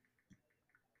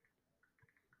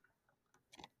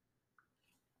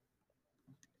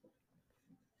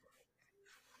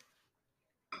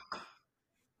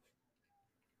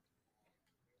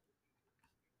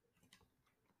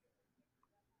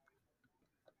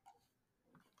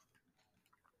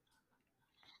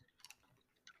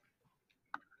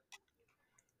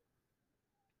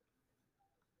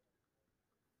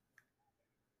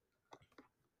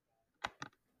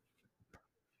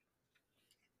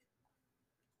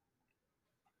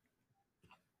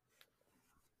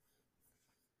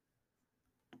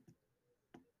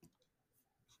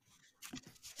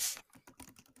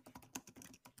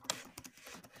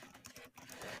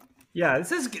 Yeah,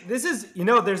 this is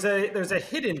there's a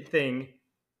hidden thing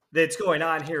that's going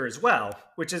on here as well,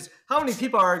 which is how many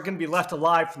people are going to be left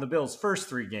alive from the Bills' first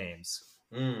three games.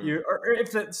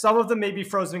 Some of them may be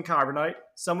frozen in carbonite,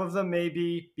 some of them may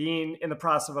be being in the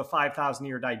process of a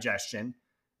 5,000-year digestion,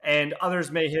 and others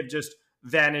may have just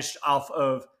vanished off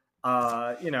of,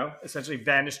 essentially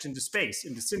vanished into space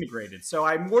and disintegrated. So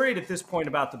I'm worried at this point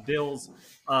about the Bills'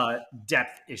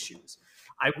 depth issues.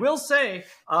 I will say,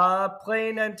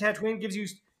 playing on Tatooine gives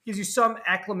you some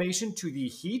acclimation to the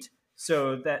heat,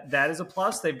 so that is a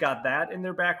plus. They've got that in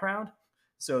their background,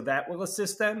 so that will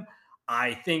assist them.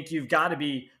 I think you've got to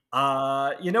be,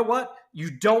 you know what?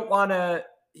 You don't want to.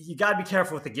 You got to be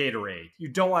careful with the Gatorade. You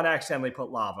don't want to accidentally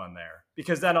put lava in there,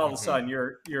 because then all of a sudden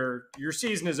your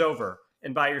season is over,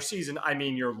 and by your season I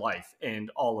mean your life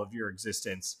and all of your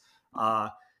existence.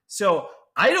 So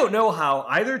I don't know how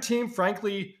either team,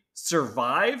 frankly,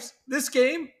 survives this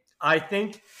game. I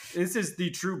think this is the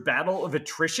true battle of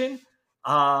attrition.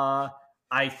 I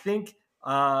think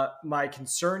my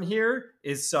concern here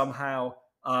is somehow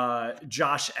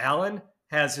Josh Allen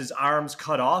has his arms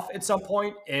cut off at some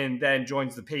point and then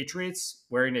joins the Patriots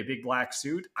wearing a big black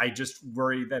suit. I just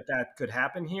worry that could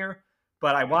happen here.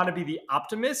 But I want to be the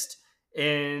optimist,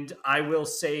 and I will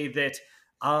say that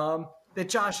that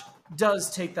Josh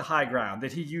does take the high ground,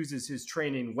 that he uses his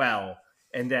training well,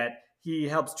 and that he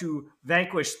helps to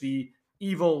vanquish the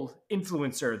evil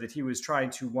influencer that he was trying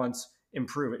to once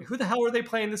improve it. Who the hell are they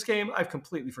playing this game? I've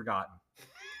completely forgotten.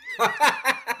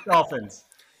 Dolphins.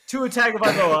 Tua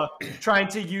Tagovailoa trying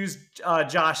to use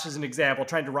Josh as an example,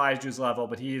 trying to rise to his level,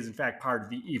 but he is in fact part of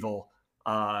the evil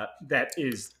that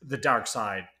is the dark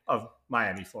side of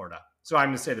Miami, Florida. So I'm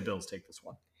going to say the Bills take this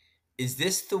one. Is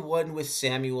this the one with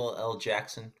Samuel L.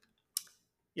 Jackson?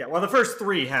 Yeah, well, the first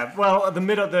three have. Well,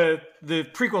 the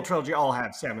prequel trilogy all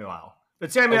have Samuel L.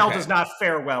 But Samuel L. does not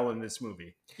fare well in this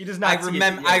movie. He does not.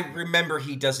 I remember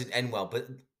he doesn't end well, but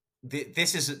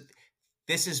this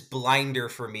is blinder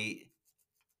for me.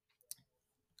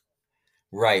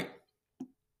 Right.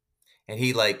 And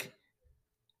he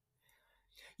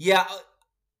yeah.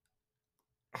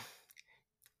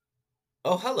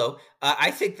 Oh, hello.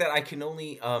 I think that I can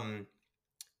only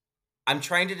I'm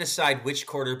trying to decide which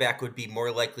quarterback would be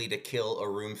more likely to kill a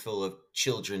room full of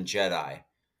children Jedi.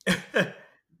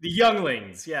 The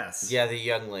younglings, yes. Yeah, the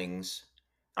younglings.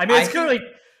 I mean, I it's think clearly.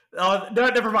 Oh, no,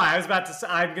 never mind. I was about to say,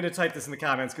 I'm going to type this in the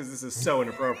comments because this is so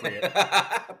inappropriate.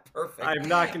 perfect. I'm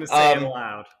not going to say it Um,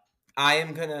 aloud. I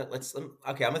am gonna okay.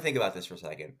 I'm gonna think about this for a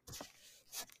second.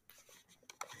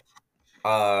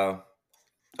 Uh,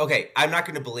 okay, I'm not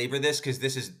gonna belabor this because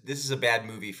this is a bad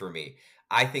movie for me.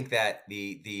 I think that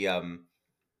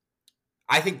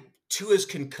I think Tua's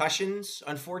concussions,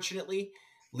 unfortunately,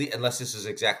 unless this is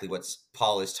exactly what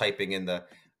Paul is typing in the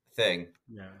thing.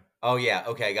 Yeah. Oh yeah,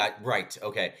 okay, I got right.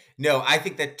 Okay, no, I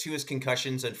think that Tua's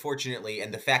concussions, unfortunately,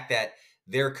 and the fact that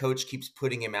their coach keeps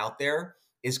putting him out there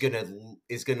is gonna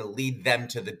lead them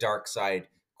to the dark side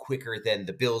quicker than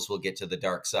the Bills will get to the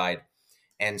dark side.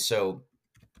 And so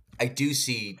I do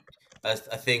see a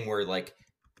thing where like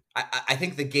I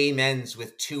think the game ends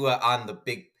with Tua on the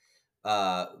big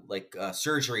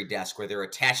surgery desk where they're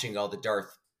attaching all the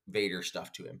Darth Vader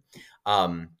stuff to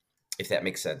him, if that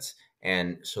makes sense.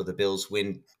 And so the Bills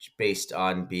win based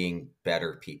on being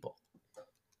better people.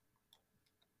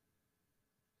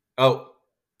 Oh,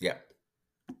 yeah.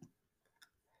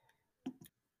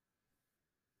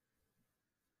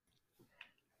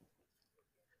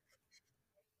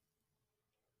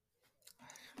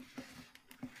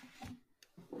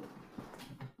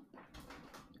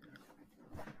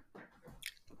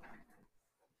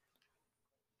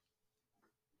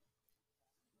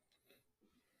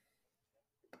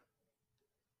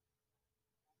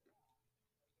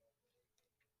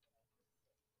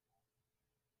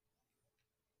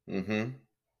 Mm-hmm.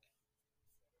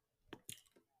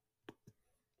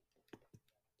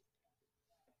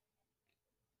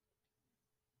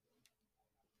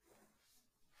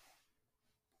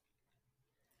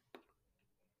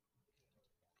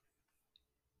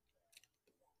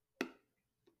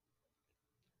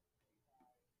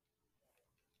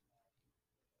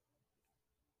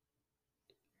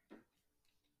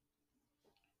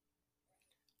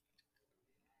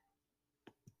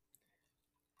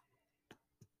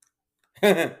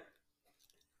 I'm,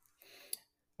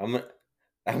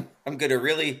 I'm gonna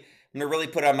really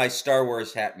put on my Star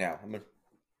Wars hat now.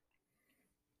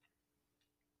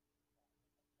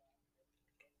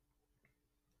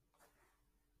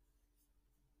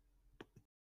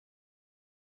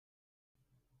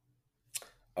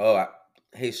 Oh,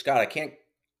 hey Scott,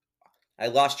 I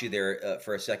lost you there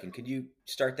for a second. Could you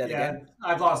start that Yeah, again?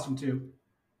 I've lost him too.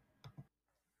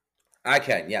 I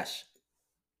can. Yes.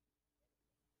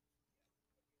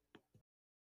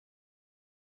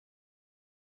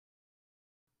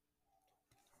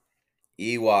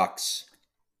 Ewoks.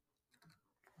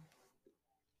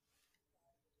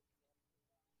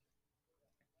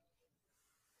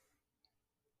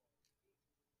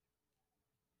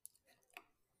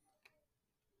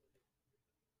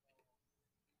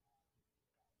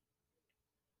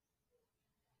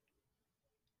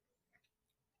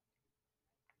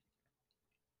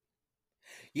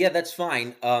 Yeah, that's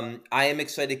fine. I am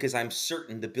excited because I'm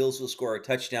certain the Bills will score a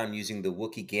touchdown using the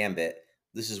Wookiee Gambit.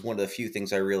 This is one of the few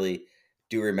things I really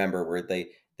do remember where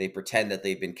they pretend that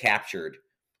they've been captured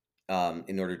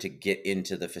in order to get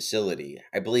into the facility.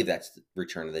 I believe that's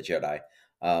Return of the Jedi.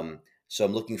 So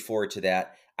I'm looking forward to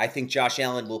that. I think Josh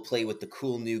Allen will play with the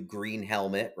cool new green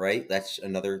helmet. Right, that's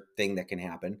another thing that can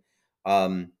happen.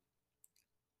 Um,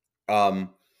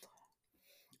 um,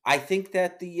 I think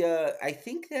that the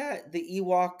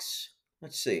Ewoks.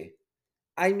 Let's see.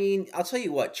 I mean, I'll tell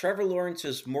you what. Trevor Lawrence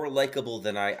is more likable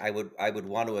than I would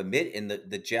want to admit. And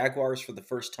the Jaguars, for the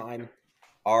first time,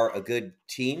 are a good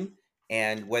team.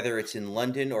 And whether it's in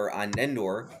London or on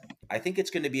Endor, I think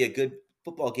it's going to be a good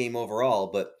football game overall.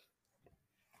 But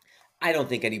I don't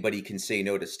think anybody can say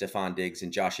no to Stephon Diggs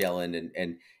and Josh Allen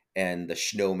and the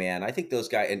Snowman. I think those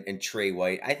guys and Trey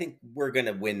White. I think we're going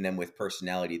to win them with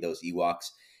personality. Those Ewoks,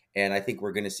 and I think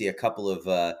we're going to see a couple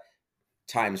of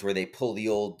times where they pull the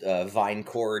old vine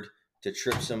cord to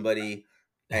trip somebody,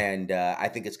 and I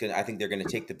think it's gonna. I think they're going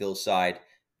to take the Bills side,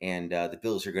 and the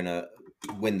Bills are going to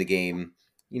win the game.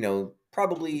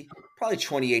 Probably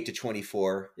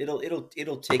 28-24.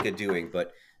 It'll take a doing,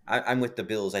 but I'm with the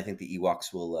Bills. I think the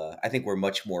Ewoks will. I think we're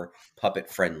much more puppet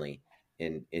friendly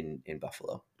in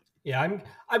Buffalo. Yeah, I'm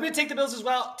going to take the Bills as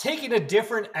well. Taking a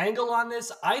different angle on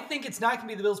this, I think it's not going to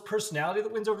be the Bills' personality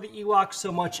that wins over the Ewoks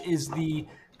so much as the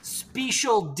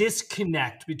special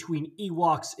disconnect between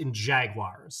Ewoks and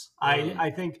Jaguars. Mm. I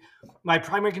think my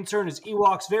primary concern is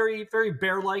Ewoks very very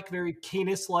bear-like, very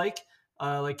Canis-like,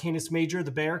 like Canis Major,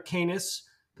 the bear, Canis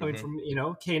coming Hmm.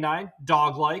 from canine,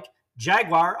 dog-like.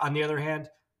 Jaguar, on the other hand,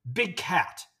 big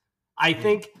cat. I Mm.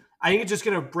 think I think it's just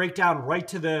going to break down right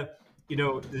to the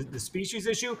species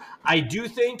issue. I do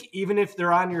think even if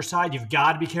they're on your side, you've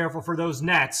got to be careful for those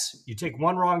nets. You take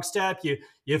one wrong step,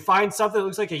 you find something that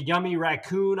looks like a yummy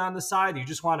raccoon on the side that you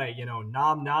just want to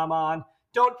nom nom on.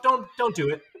 Don't do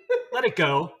it. Let it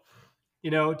go.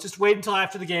 Just wait until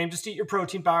after the game. Just eat your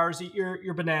protein bars, eat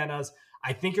your bananas.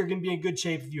 I think you're going to be in good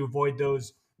shape if you avoid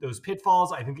those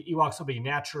pitfalls. I think the Ewoks will be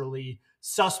naturally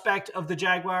suspect of the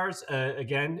Jaguars.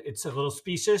 Again, it's a little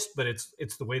specious, but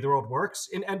it's the way the world works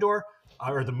in Endor,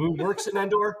 or the moon works in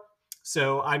Endor.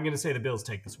 So I'm going to say the Bills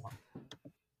take this one.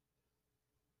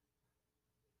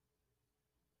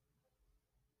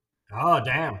 Oh,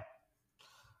 damn.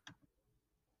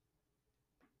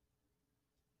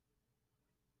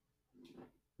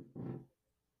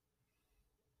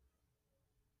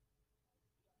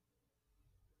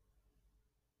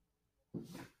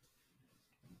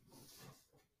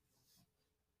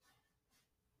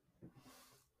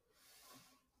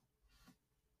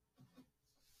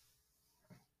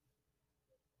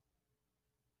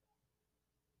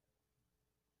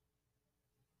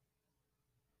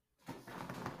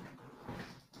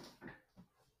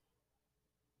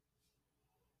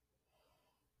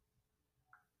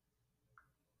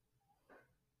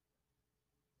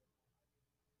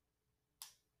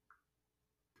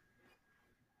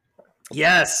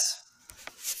 Yes.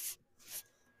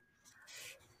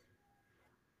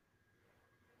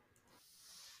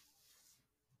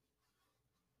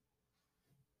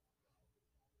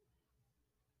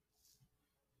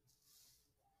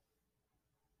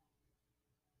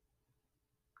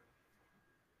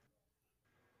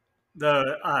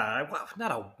 The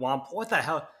not a womp. What the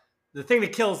hell? The thing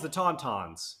that kills the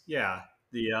tauntauns. Yeah.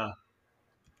 The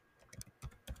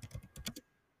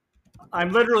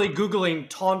I'm literally googling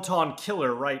tauntaun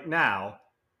killer right now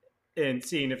and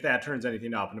seeing if that turns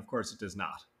anything up, and of course it does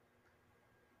not.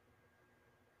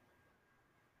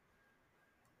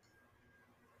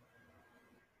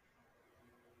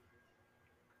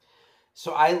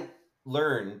 So I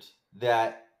learned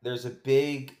that there's a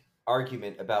big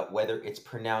argument about whether it's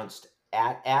pronounced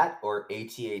at or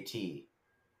ATAT,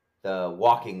 the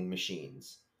walking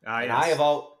machines. Ah, And yes.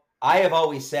 I have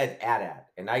always said at,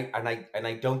 and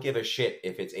I don't give a shit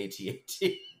if it's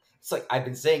ATAT. It's like I've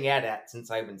been saying at since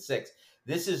I've been 6.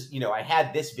 This is, I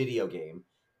had this video game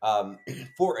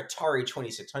for Atari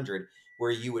 2600 where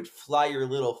you would fly your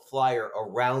little flyer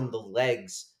around the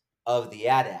legs of the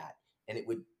at, and it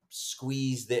would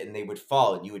squeeze that and they would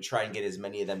fall, and you would try and get as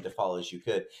many of them to fall as you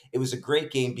could. It was a great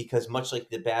game because much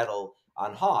like the battle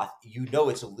on Hoth,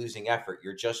 it's a losing effort.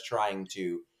 You're just trying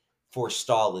to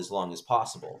forestall as long as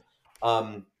possible.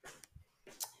 The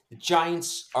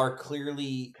Giants are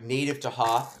clearly native to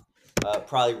Hoth,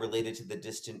 probably related to the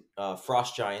distant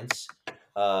frost giants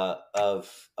of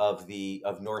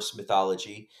Norse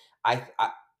mythology.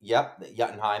 Yep,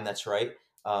 Jotunheim. That's right.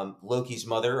 Loki's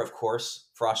mother, of course,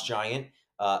 frost giant,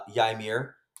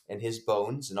 Ymir, and his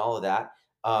bones and all of that.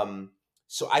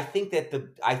 So I think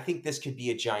this could be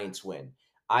a Giants win.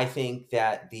 I think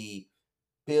that the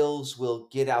Bills will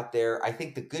get out there. I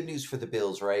think the good news for the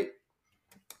Bills, right?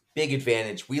 Big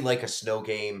advantage. We like a snow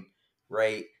game,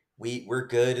 right? We're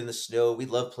good in the snow. We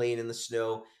love playing in the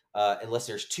snow, unless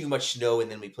there's too much snow,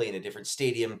 and then we play in a different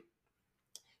stadium.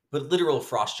 But literal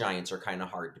frost giants are kind of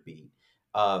hard to beat,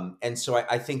 and so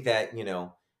I think that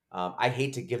I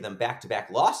hate to give them back to back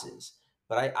losses,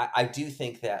 but I do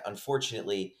think that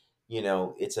unfortunately,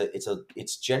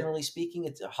 it's generally speaking,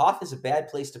 Hoth is a bad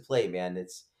place to play, man.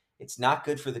 It's not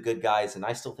good for the good guys, and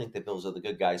I still think the Bills are the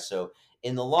good guys. So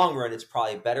in the long run, it's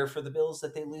probably better for the Bills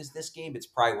that they lose this game. It's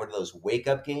probably one of those wake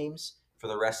up games for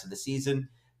the rest of the season.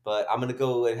 But I'm going to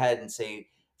go ahead and say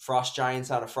Frost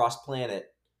Giants on a Frost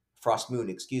planet, Frost Moon,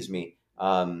 excuse me.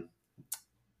 Giants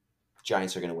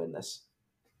are going to win this.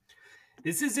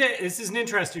 This is it. This is an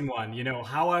interesting one.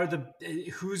 How are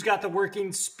who's got the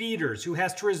working speeders? Who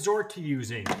has to resort to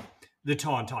using the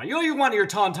tauntaun? You want your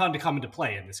tauntaun to come into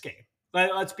play in this game.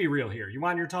 Let's be real here. You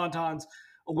want your tauntauns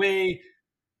away,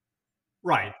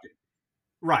 right?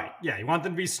 Right. Yeah, you want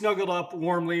them to be snuggled up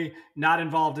warmly, not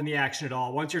involved in the action at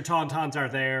all. Once your tauntauns are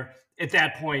there, at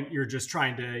that point, you're just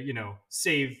trying to,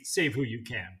 save who you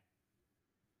can.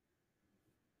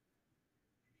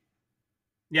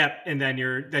 Yep, and then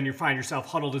you find yourself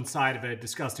huddled inside of a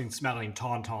disgusting smelling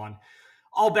tauntaun.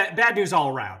 All bad news all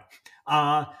around.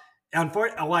 I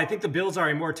think the Bills are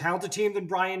a more talented team than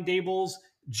Brian Dable's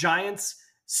Giants.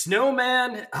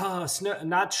 Snowman,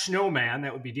 not Snowman,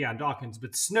 that would be Deion Dawkins,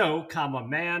 but Snow,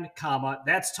 man,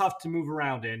 that's tough to move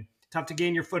around in, tough to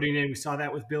gain your footing in. We saw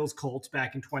that with Bills Colts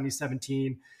back in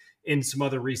 2017 in some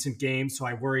other recent games. So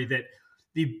I worry that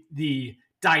the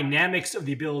dynamics of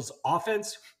the Bills'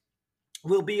 offense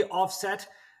will be offset.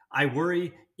 I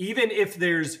worry, even if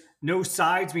there's no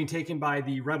sides being taken by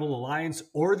the Rebel Alliance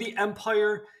or the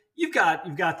Empire, you've got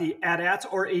the AT-ATs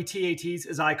or AT-ATs,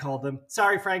 as I call them.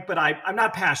 Sorry, Frank, but I'm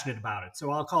not passionate about it,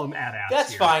 so I'll call them AT-ATs. That's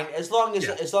here. fine, as long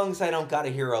as I don't got to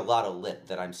hear a lot of lip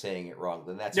that I'm saying it wrong.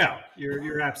 Then that's fine.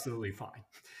 You're absolutely fine.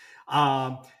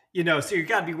 So you've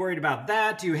got to be worried about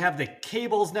that. Do you have the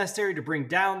cables necessary to bring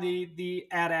down the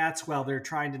AT-ATs while they're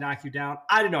trying to knock you down?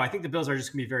 I don't know. I think the Bills are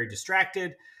just going to be very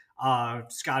distracted.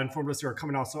 Scott informed us they were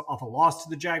coming also off a loss to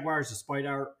the Jaguars, despite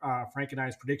our Frank and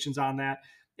I's predictions on that.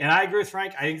 And I agree with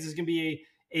Frank. I think this is going to be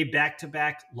a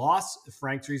back-to-back loss.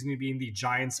 Frank's reasoning being the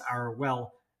Giants are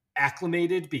well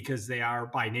acclimated because they are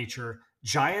by nature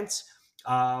Giants.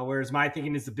 Whereas my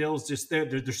thinking is the Bills just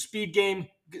their speed game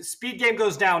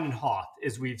goes down in Hoth,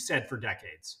 as we've said for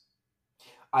decades.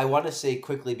 I want to say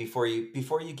quickly before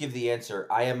you give the answer,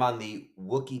 I am on the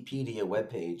Wikipedia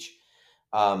webpage,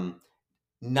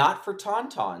 not for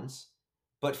tauntauns,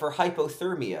 but for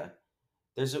hypothermia.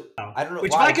 I don't know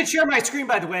which why. If I could share my screen,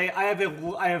 by the way, I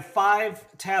have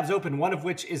 5 tabs open, one of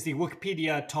which is the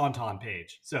Wikipedia tauntaun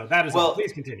page. So that is all.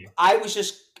 Please continue. I was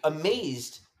just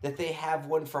amazed that they have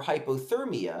one for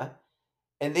hypothermia,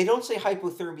 and they don't say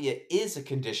hypothermia is a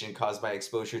condition caused by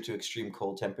exposure to extreme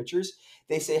cold temperatures.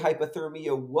 They say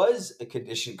hypothermia was a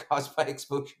condition caused by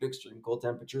exposure to extreme cold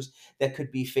temperatures that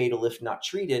could be fatal if not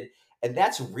treated. And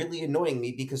that's really annoying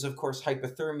me because, of course,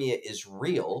 hypothermia is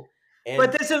real.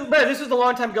 But this was a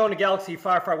long time ago in a galaxy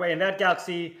far, far away. In that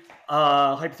galaxy,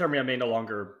 hypothermia may no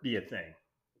longer be a thing.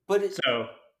 But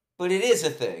it is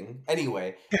a thing.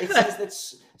 Anyway, it says that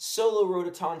Solo rode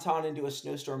a tauntaun into a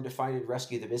snowstorm to find and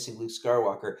rescue the missing Luke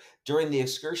Skywalker. During the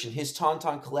excursion, his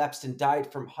tauntaun collapsed and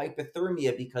died from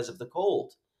hypothermia because of the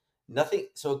cold.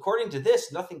 So according to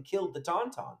this, nothing killed the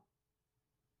tauntaun.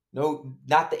 No,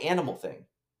 not the animal thing.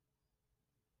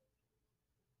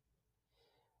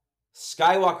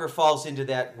 Skywalker falls into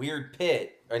that weird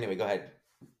pit. Anyway, go ahead.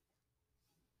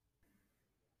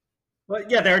 Well,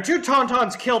 yeah, there are 2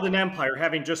 tauntauns killed in Empire,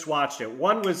 having just watched it.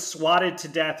 One was swatted to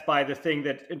death by the thing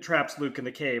that entraps Luke in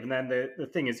the cave, and then the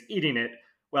thing is eating it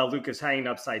while Luke is hanging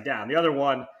upside down. The other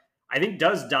one, I think,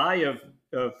 does die of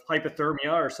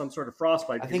hypothermia or some sort of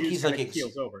frostbite. I think he's like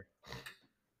keels over.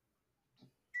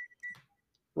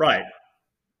 Right.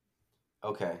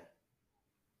 Okay.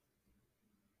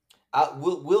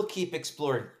 We'll keep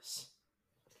exploring this.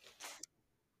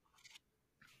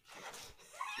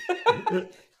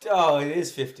 Oh, it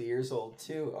is 50 years old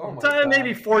too. Oh my God.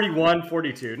 Maybe 41,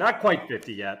 42. Not quite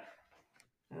 50 yet.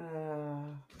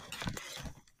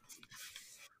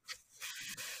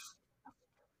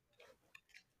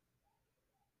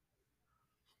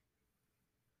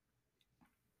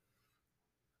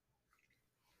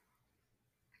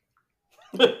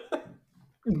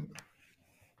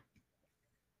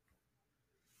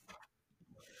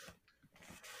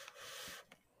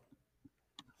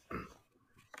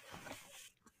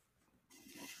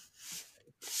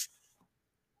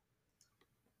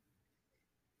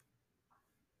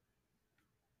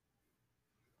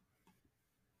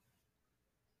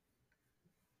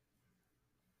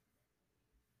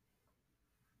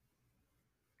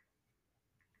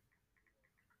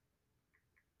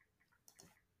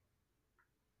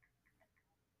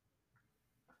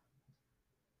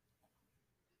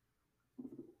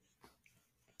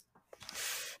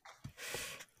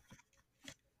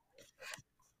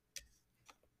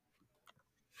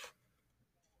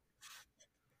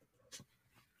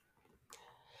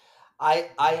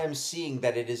 I am seeing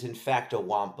that it is in fact a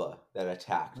wampa that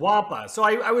attacked. Wampa. So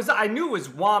I knew it was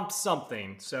Wamp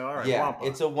something. So all right, yeah, Wampa.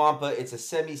 It's a wampa. It's a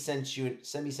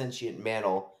semi-sentient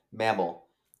mammal.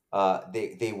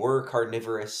 They were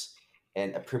carnivorous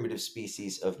and a primitive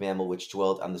species of mammal which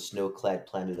dwelled on the snow-clad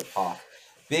planet of Hoth.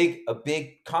 A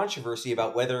big controversy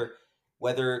about whether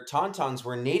tauntauns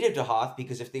were native to Hoth,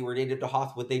 because if they were native to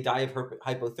Hoth, would they die of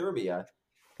hypothermia?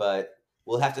 But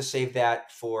we'll have to save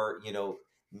that for,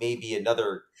 maybe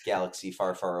another galaxy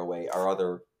far, far away, our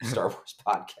other Star Wars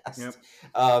podcast.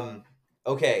 Yep.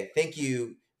 Okay, thank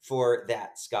you for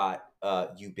that, Scott,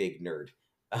 you big nerd.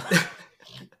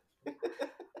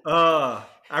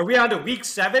 Are we on to week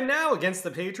 7 now against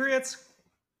the Patriots?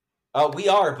 We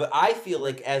are, but I feel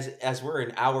like as we're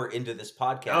an hour into this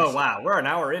podcast. Oh wow, we're an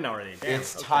hour in already. Damn.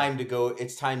 It's time to go.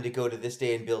 It's time to go to This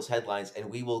Day in Bills headlines, and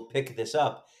we will pick this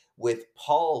up with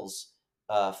Paul's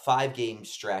 5-game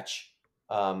stretch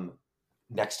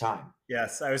next time.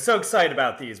 Yes, I was so excited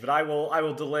about these, but I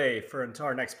will delay until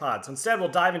our next pod. So instead, we'll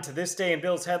dive into This Day in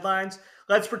Bills headlines.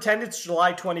 Let's pretend it's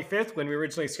July 25th when we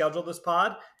originally scheduled this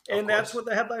pod, and that's what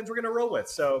the headlines we're going to roll with.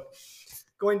 So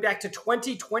going back to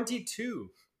 2022.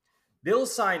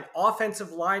 Bills signed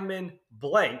offensive lineman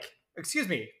blank. Excuse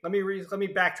me. Let me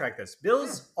backtrack this.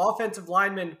 Bills offensive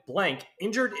lineman blank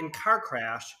injured in car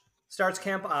crash starts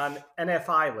camp on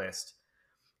NFI list.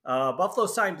 Buffalo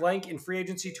signed blank in free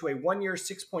agency to a one-year,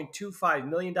 $6.25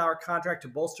 million contract to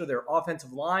bolster their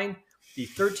offensive line. The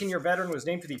 13-year veteran was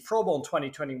named to the Pro Bowl in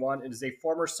 2021 and is a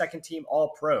former second-team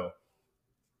All-Pro.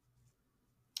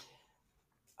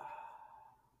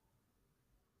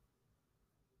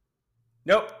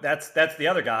 Nope, that's the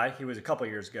other guy. He was a couple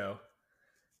years ago.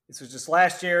 This was just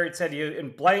last year. It said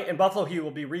in Buffalo he will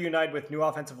be reunited with new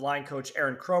offensive line coach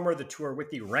Aaron Kromer. The two are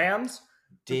with the Rams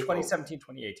in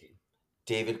 2017-2018.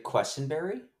 David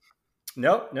Questenberry?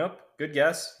 Nope. Good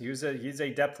guess. He's a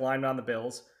depth lineman on the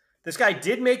Bills. This guy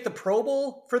did make the Pro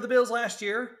Bowl for the Bills last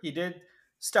year. He did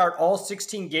start all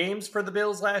 16 games for the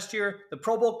Bills last year. The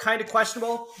Pro Bowl kind of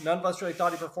questionable. None of us really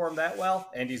thought he performed that well,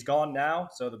 and he's gone now,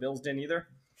 so the Bills didn't either.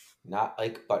 Not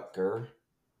like Butker.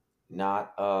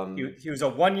 Not He was a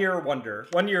one-year wonder.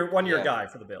 One year guy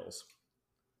for the Bills.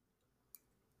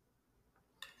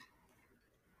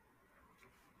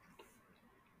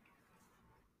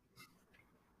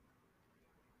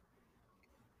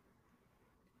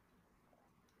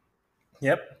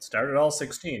 Yep, started all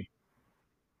 16.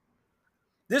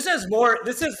 This has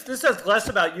less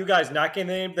about you guys not getting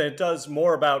the name than it does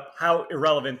more about how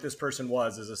irrelevant this person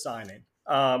was as a signing.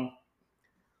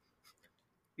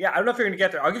 Yeah, I don't know if you're going to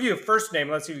get there. I'll give you a first name.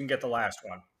 Let's see if you can get the last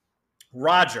one.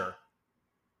 Roger.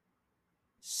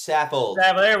 Saffold.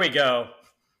 There we go.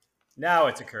 Now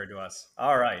it's occurred to us.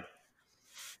 All right.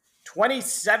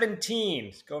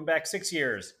 2017, going back 6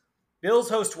 years.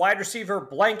 Bills host wide receiver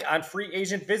blank on free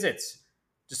agent visits.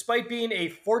 Despite being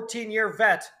a 14-year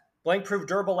vet, blank proved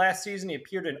durable last season. He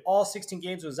appeared in all 16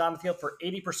 games and was on the field for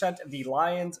 80% of the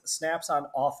Lions' snaps on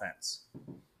offense.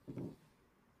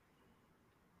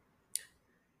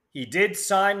 He did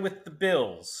sign with the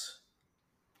Bills.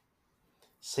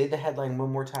 Say the headline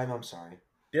one more time. I'm sorry.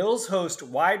 Bills host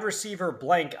wide receiver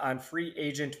blank on free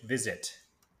agent visit.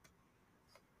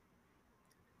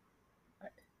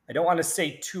 I don't want to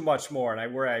say too much more, and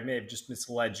I may have just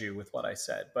misled you with what I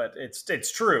said, but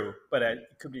it's true, but it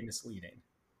could be misleading.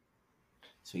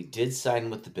 So he did sign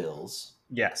with the Bills.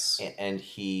 Yes. And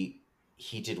he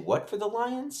did what for the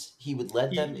Lions? He would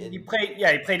let them in. He played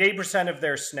 80% of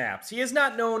their snaps. He is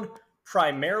not known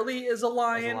primarily as a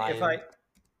Lion. He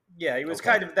was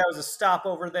that was a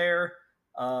stopover there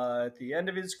at the end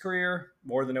of his career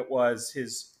more than it was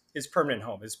his permanent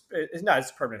home. Not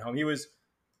his permanent home. He was.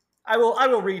 I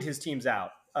will read his teams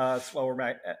out. We're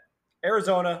at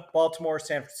Arizona, Baltimore,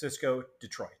 San Francisco,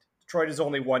 Detroit. Detroit is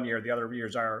only 1 year. The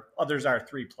others are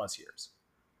 3+ years.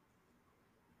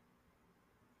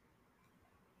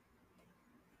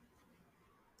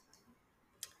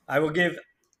 I'll give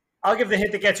the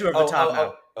hint that gets you over the top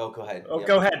now. Go ahead. Yep.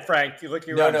 Go ahead, Frank. You look.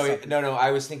 No.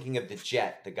 I was thinking of the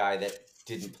Jet, the guy that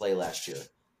didn't play last year.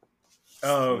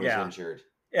 Oh, he was injured.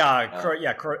 Crowley?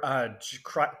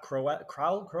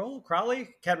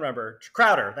 Can't remember.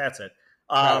 Crowder, that's it.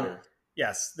 Crowder.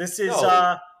 Yes, this is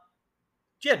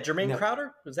Jermaine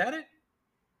Crowder. Was that it?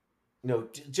 No,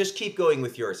 just keep going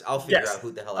with yours. I'll figure out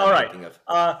who the hell I'm thinking of.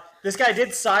 This guy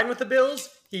did sign with the Bills.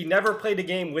 He never played a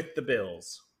game with the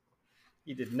Bills.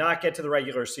 He did not get to the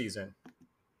regular season.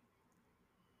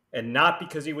 And not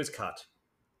because he was cut.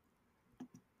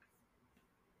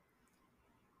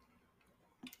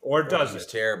 Or does it? He's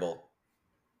terrible.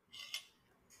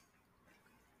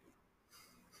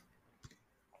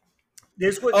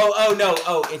 This was.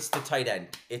 No! It's the tight end.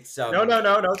 It's No.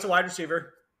 It's a wide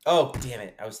receiver. Oh, damn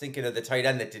it! I was thinking of the tight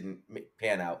end that didn't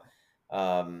pan out.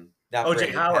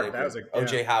 O.J. Howard. That was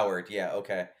O.J. Howard. Yeah.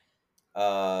 Okay.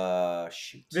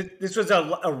 Shoot. This was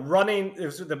a running.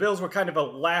 The Bills were kind of a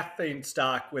laughing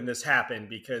stock when this happened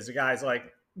because the guys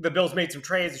the Bills made some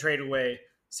trades. They traded away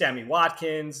Sammy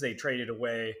Watkins. They traded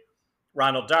away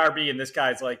Ronald Darby, and this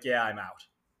guy's like, "Yeah, I'm out."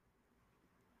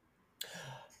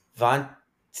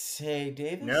 Vontae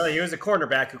Davis? No, he was a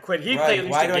cornerback who quit. He right. played.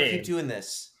 Why do I keep doing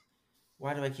this?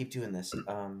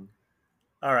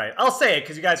 All right, I'll say it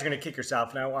because you guys are going to kick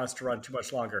yourself, and I don't want us to run too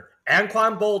much longer.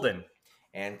 Anquan Bolden.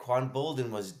 Anquan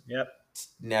Bolden was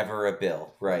never a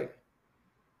Bill, right?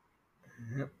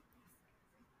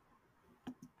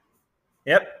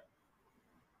 Yep.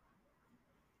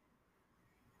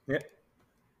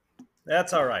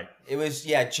 That's all right. It was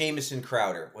Jamison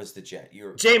Crowder was the Jet.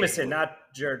 Jamison, not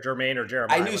Jermaine or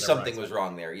Jeremiah. I knew something was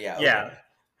wrong there. Yeah. Okay. Yeah.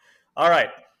 All right.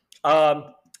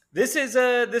 This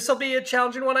will be a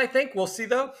challenging one, I think. We'll see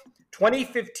though.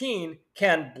 2015,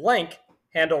 can blank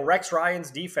handle Rex Ryan's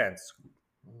defense?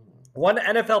 One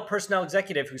NFL personnel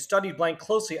executive who studied blank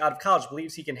closely out of college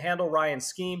believes he can handle Ryan's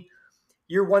scheme.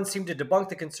 Year one seemed to debunk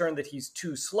the concern that he's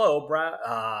too slow.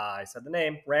 I said the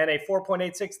name. Ran a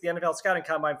 4.86 the NFL scouting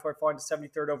combine before falling to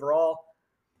 73rd overall.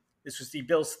 This was the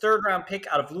Bills' third-round pick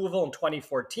out of Louisville in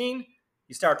 2014.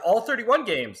 He started all 31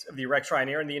 games of the Rex Ryan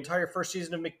era in the entire first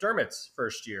season of McDermott's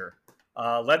first year.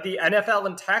 Led the NFL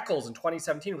in tackles in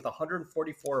 2017 with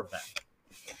 144 of them.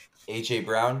 A.J.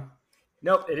 Brown?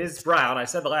 Nope, it is Brown. I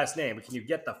said the last name, but can you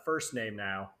get the first name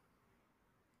now?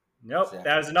 Nope, exactly.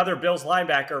 That is another Bills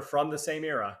linebacker from the same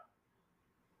era.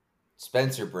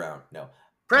 Spencer Brown. No.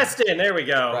 Preston, there we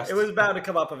go. Preston. It was bound to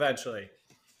come up eventually.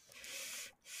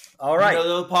 All right. You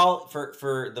know, Paul, for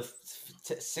the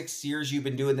 6 years you've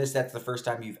been doing this, that's the first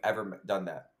time you've ever done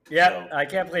that. Yeah, so. I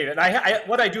can't believe it.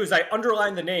 What I do is I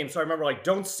underline the name, so I remember, like,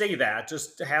 don't say that.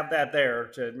 Just to have that there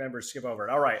to remember to skip over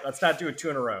it. All right, let's not do it 2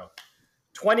 in a row.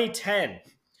 2010.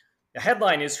 The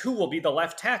headline is, who will be the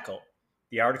left tackle?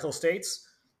 The article states,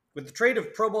 with the trade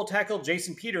of Pro Bowl tackle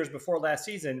Jason Peters before last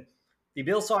season, the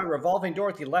Bills saw a revolving door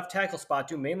at the left tackle spot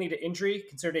due mainly to injury,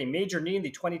 considered a major need in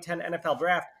the 2010 NFL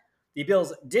draft. The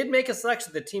Bills did make a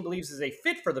selection that the team believes is a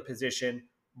fit for the position,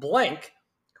 blank,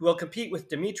 who will compete with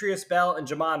Demetrius Bell and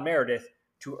Jamon Meredith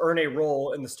to earn a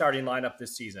role in the starting lineup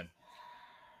this season.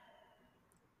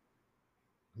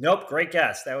 Nope, great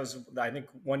guess. That was, I think,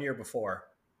 1 year before.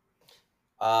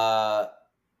 Zabri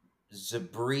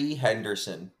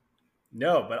Henderson.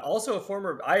 No, but also a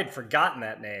former, I had forgotten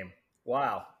that name.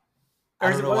 Wow. I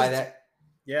don't know why that.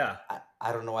 Yeah.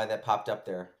 I don't know why that popped up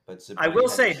there, but Zabri I will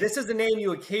say this is a name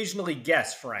you occasionally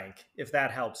guess, Frank, if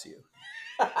that helps you.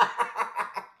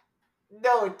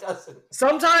 No, it doesn't.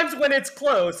 Sometimes when it's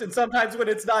close, and sometimes when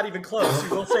it's not even close, you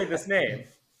will say this name.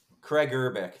 Craig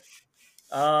Urbick.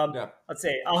 No. Let's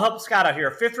see. I'll help Scott out here.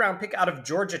 A 5th-round pick out of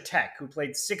Georgia Tech, who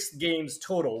played 6 games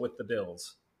total with the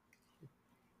Bills.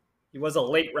 He was a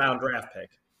late-round draft pick.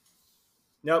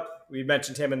 Nope, we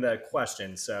mentioned him in the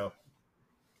question, so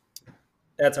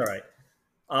that's all right.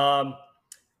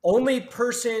 Only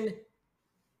person,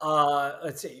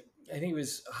 let's see, I think it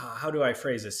was, how do I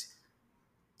phrase this?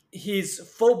 He's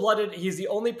full-blooded. He's the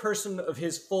only person of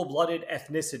his full-blooded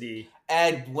ethnicity.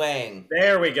 Ed Wang.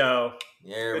 There we go.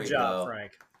 Good job,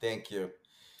 Frank. Thank you.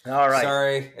 All right.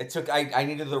 Sorry, it took. I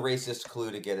needed the racist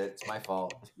clue to get it. It's my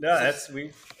fault. No, it's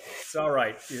all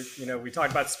right. You know, we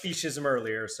talked about speciesism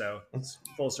earlier, so it's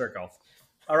full circle.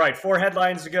 All right, 4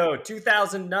 headlines to go.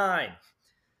 2009.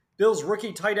 Bills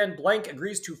rookie tight end blank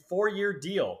agrees to 4-year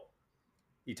deal.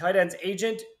 The tight end's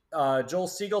agent, Joel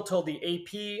Siegel, told the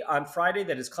AP on Friday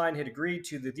that his client had agreed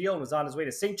to the deal and was on his way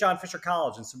to St. John Fisher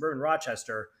College in suburban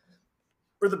Rochester,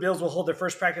 where the Bills will hold their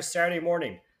first practice Saturday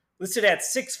morning. Listed at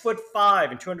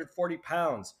 6'5" and 240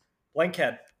 pounds, Blank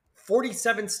had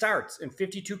 47 starts in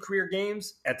 52 career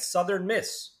games at Southern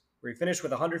Miss, where he finished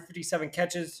with 157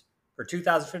 catches for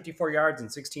 2,054 yards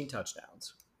and 16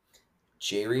 touchdowns.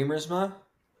 Jay Reamersma?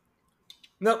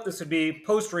 Nope, this would be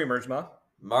post-Reamersma.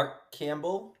 Mark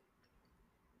Campbell?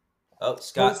 Oh,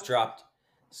 Scott dropped.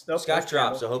 Nope, Scott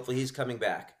dropped, so hopefully he's coming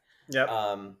back. Yep.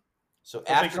 So Hopefully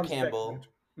after Campbell,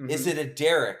 is it a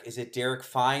Derek? Is it Derek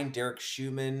Fine, Derek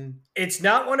Schumann? It's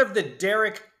not one of the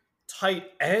Derek tight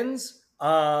ends.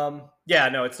 Yeah,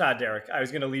 no, it's not Derek. I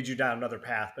was going to lead you down another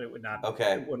path, but it would not.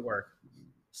 Okay. It wouldn't work.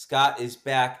 Scott is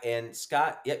back, and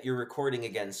Scott, yep, you're recording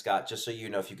again, Scott. Just so you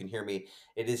know, if you can hear me,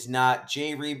 it is not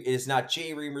Jay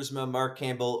Reamersma, Mark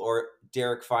Campbell, or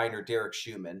Derek Fine or Derek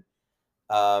Schumann.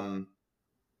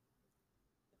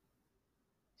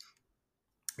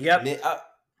 Yep.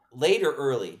 Late or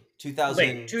early?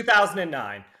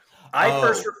 2009.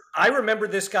 I remember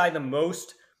this guy the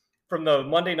most from the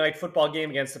Monday Night Football game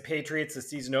against the Patriots, the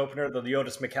season opener, the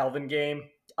Leotis McKelvin game,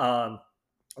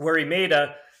 where he made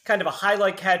a kind of a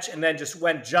highlight catch and then just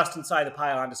went just inside the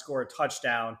pylon to score a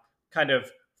touchdown, kind of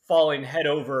falling head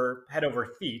over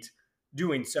feet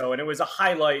doing so. And it was a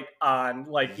highlight on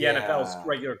like the NFL's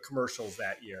regular commercials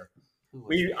that year.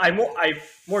 I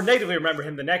more negatively remember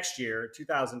him the next year,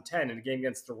 2010, in a game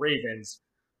against the Ravens,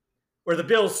 where the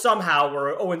Bills somehow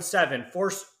were 0-7,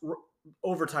 forced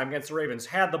overtime against the Ravens,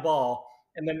 had the ball,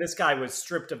 and then this guy was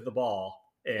stripped of the ball,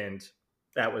 and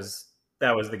that was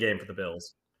the game for the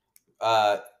Bills.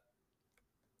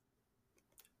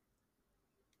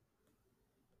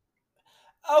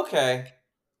 Okay.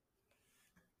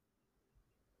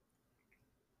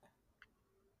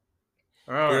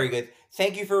 Very good.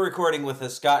 Thank you for recording with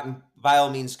us, Scott, and by all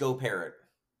means, go Parrot.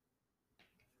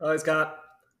 Oh, Scott.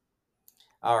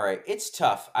 All right. It's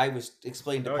tough. I was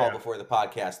explaining to Paul before the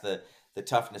podcast the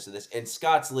toughness of this, and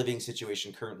Scott's living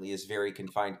situation currently is very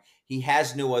confined. He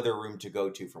has no other room to go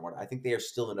to from what I think they are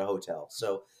still in a hotel.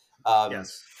 So Um,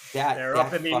 Yes. that They're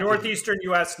up that in the fucking northeastern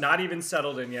U.S., not even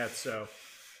settled in yet. So,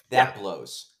 yeah, that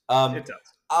blows. it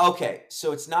does. Okay,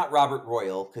 so it's not Robert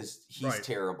Royal because he's Right.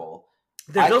 terrible.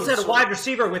 The I Bills can had a sort wide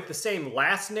receiver with the same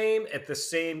last name at the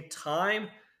same time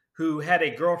who had a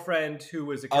girlfriend who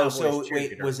was a Oh, Cowboys so wait,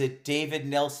 cheerleader. was it David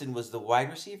Nelson was the wide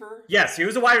receiver? Yes, he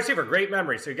was a wide receiver. Great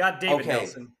memory. So he got David Okay,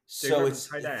 Nelson. Jay so Griffin's it's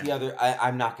tight it's the end. other.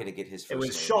 I'm not going to get his It first was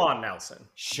name. Sean Nelson.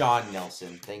 Sean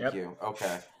Nelson. Thank Yep. you.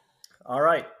 Okay. All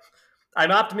right.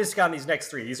 I'm optimistic on these next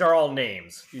three. These are all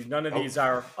names. None of Oh. these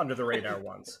are under the radar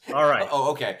ones. All right.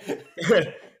 Oh, okay.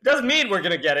 Doesn't mean we're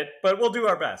going to get it, but we'll do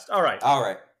our best. All right. All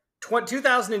right.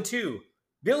 2002,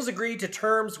 Bills agreed to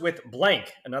terms with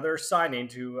blank, another signing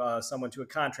to someone to a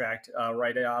contract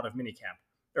right out of minicamp,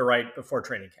 or right before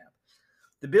training camp.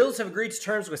 The Bills have agreed to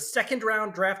terms with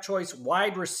second-round draft choice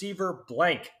wide receiver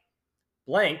blank.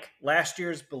 Blank, last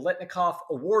year's Biletnikoff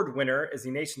Award winner as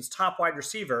the nation's top wide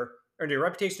receiver, earned a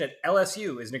reputation at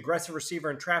LSU as an aggressive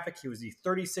receiver in traffic. He was the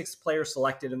 36th player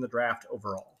selected in the draft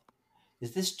overall.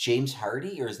 Is this James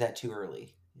Hardy or is that too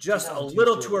early? Just a 2002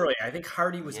 little too early. I think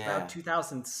Hardy was about Yeah.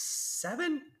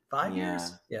 2007, 5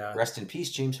 years. Yeah. Rest in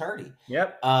peace, James Hardy.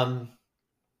 Yep.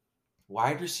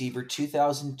 Wide receiver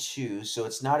 2002. So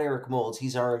it's not Eric Moulds.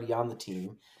 He's already on the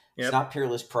team. It's Yep. not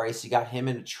Peerless Price. You got him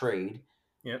in a trade.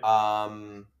 Yep.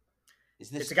 Is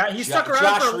this It's a guy he stuck around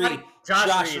Josh for a Reed? lot.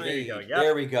 Josh Reed. Reed. There you go. Yep.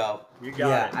 There we go. You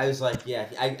got it. I was like,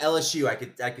 LSU.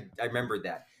 I remembered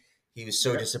that. He was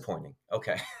so Yep. disappointing.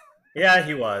 Okay. Yeah,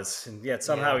 he was. And yet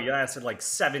somehow Yeah. he lasted like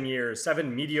 7 years,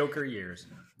 7 mediocre years,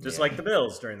 just Yeah. like the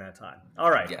Bills during that time.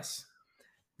 All right. Yes.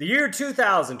 The year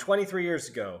 2000, 23 years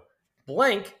ago,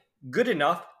 blank, good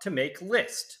enough to make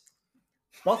list.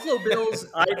 Buffalo Bills,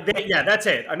 yeah, that's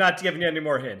it. I'm not giving you any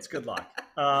more hints. Good luck.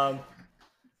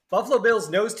 Buffalo Bills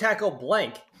nose tackle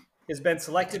blank has been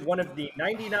selected one of the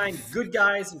 99 good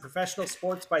guys in professional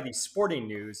sports by the Sporting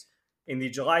News in the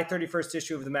July 31st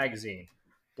issue of the magazine.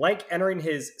 Blank, entering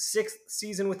his 6th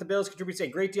season with the Bills, contributes a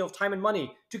great deal of time and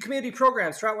money to community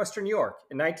programs throughout Western New York.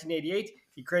 In 1988,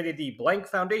 he created the Blank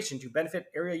Foundation to benefit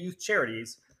area youth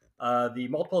charities. The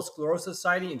Multiple Sclerosis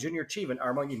Society and Junior Achievement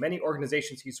are among the many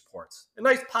organizations he supports. A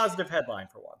nice positive headline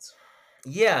for once.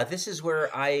 Yeah, this is where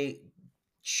I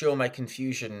show my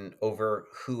confusion over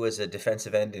who was a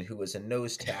defensive end and who was a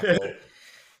nose tackle.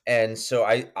 And so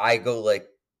I go like,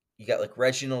 you got like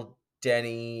Reginald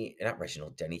Denney, not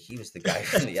Reginald Denney. He was the guy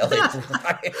from the LA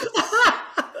Lions.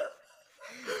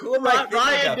 Who am I thinking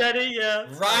Ryan of? Denney, yeah.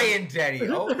 Ryan Denney.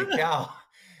 Holy cow.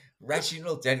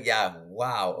 Reginald Denney. Yeah,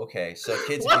 wow. Okay, so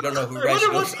kids, if you don't know who I wonder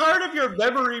Reginald what part of your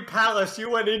memory palace you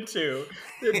went into.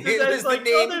 It's was like,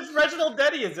 the name- there's Reginald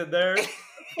Denney is in there.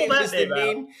 Pull that name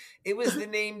out. It was the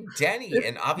name Denney,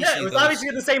 and obviously, Yeah, it was obviously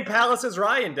in the same palace as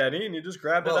Ryan Denney, and you just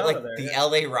grabbed it out of there. the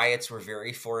LA riots were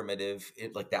very formative.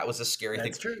 That was a scary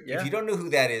That's thing. true, yeah. If you don't know who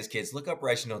that is, kids, look up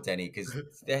Reginald Denney because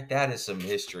that is some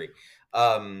history.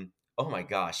 Oh my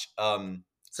gosh.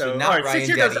 So not all right, Ryan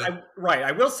 6 years. Denney.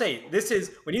 I will say this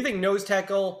is when you think nose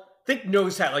tackle. Think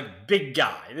nose tackle, like big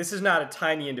guy. This is not a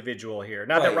tiny individual here.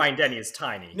 Not that Right. Ryan Denney is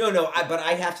tiny. No, but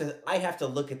I have to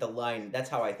look at the line.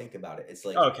 That's how I think about it. It's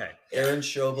like Okay. Aaron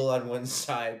Schobel on one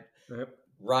side, Yep.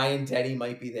 Ryan Denney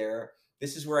might be there.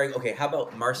 This is where how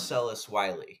about Marcellus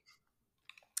Wiley?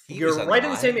 You're right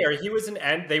in the same area. He was an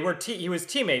end. He was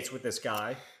teammates with this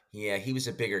guy. Yeah, he was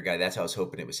a bigger guy. That's how I was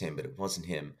hoping it was him, but it wasn't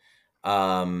him.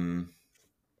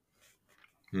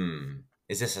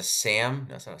 Is this a Sam?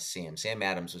 No, it's not a Sam. Sam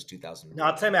Adams was 2000.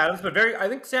 Not Sam Adams, but I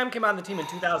think Sam came on the team in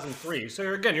 2003. So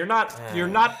you're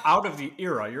not out of the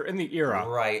era. You're in the era.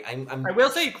 Right. I will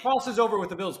say he crosses over with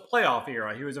the Bills' playoff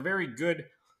era. He was a very good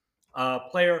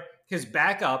player. His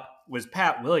backup was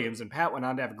Pat Williams, and Pat went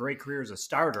on to have a great career as a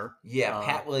starter. Yeah,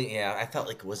 Pat Williams. Yeah, I felt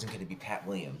like it wasn't going to be Pat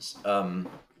Williams.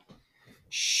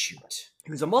 Shoot.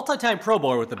 He was a multi-time Pro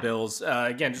Bowler with the Bills.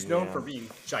 Again, just known for being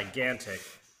gigantic.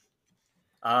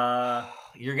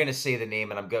 You're going to say the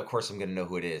name, and of course I'm going to know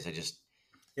who it is.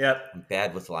 I'm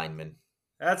bad with linemen.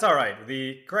 That's all right.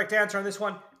 The correct answer on this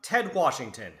one, Ted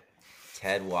Washington.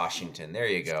 Ted Washington. There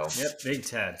you go. Yep, Big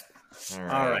Ted.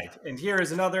 All right. And here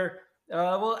is another.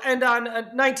 We'll end on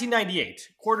 1998,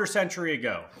 quarter century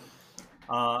ago.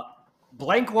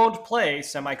 Blank won't play,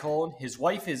 semicolon. His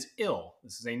wife is ill.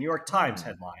 This is a New York Times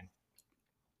headline.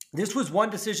 This was one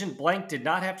decision Blank did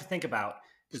not have to think about.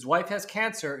 His wife has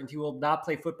cancer, and he will not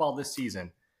play football this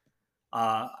season.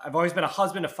 I've always been a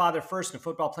husband, a father first, and a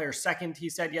football player second, he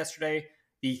said yesterday.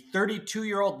 The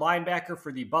 32-year-old linebacker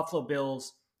for the Buffalo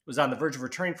Bills was on the verge of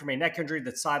returning from a neck injury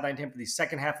that sidelined him for the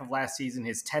second half of last season,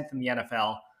 his 10th in the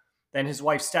NFL. Then his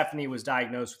wife, Stephanie, was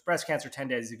diagnosed with breast cancer 10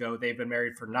 days ago. They've been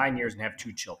married for 9 years and have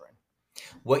 2 children.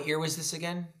 What year was this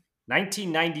again?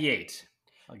 1998.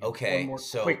 I'll give one Okay, more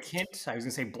quick so hint. I was going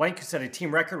to say Blank set a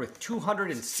team record with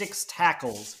 206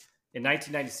 tackles in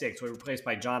 1996, when replaced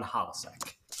by John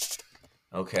Holasek.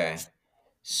 okay,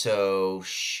 so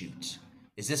shoot,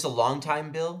 is this a long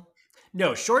time, Bill?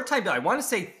 No, short time. I want to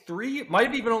say 3. Might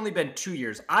have even only been 2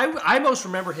 years. I most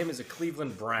remember him as a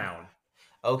Cleveland Brown.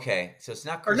 Okay, so it's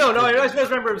not Or Chris no, no. I Spielman. supposed to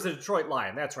remember it was a Detroit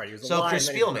Lion. That's right. He was a So Lion. Chris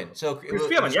Then he was a Spielman. So Chris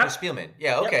it Spielman. was Chris Yep. Spielman.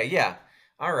 Yeah. Yep. Okay. Yeah.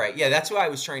 All right. Yeah. That's what I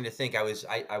was trying to think. I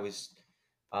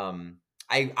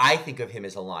think of him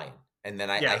as a Lion, and then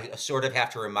Yeah. I sort of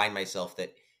have to remind myself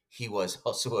that he was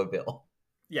also a Bill.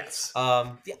 Yes.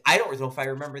 Yeah, I don't know if I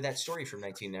remember that story from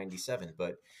 1997,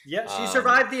 but Yeah, she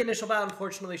survived the initial battle.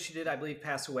 Unfortunately, she did, I believe,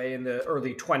 pass away in the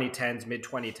early 2010s, mid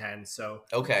 2010s. So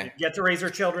she okay. didn't get to raise her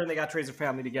children. They got to raise their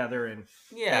family together. And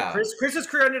Yeah. Chris's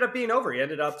career ended up being over. He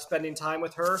ended up spending time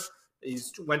with her. He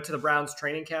went to the Browns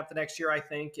training camp the next year, I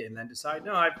think, and then decided,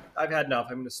 no, I've had enough.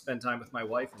 I'm going to spend time with my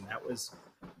wife, and that was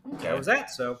Okay. that.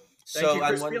 So thank So you,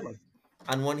 Chris Spielman.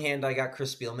 on one hand, I got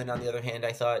Chris Spielman. On the other hand,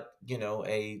 I thought,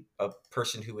 a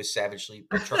person who was a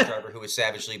truck driver who was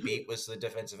savagely beat was the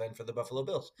defensive end for the Buffalo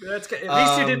Bills. That's good. At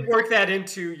least you didn't work that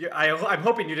into your. I'm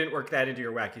hoping you didn't work that into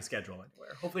your wacky schedule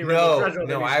anywhere. Hopefully,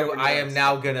 No, I am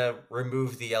now gonna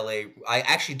remove the LA. I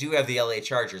actually do have the LA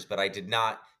Chargers, but I did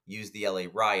not use the LA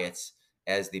Riots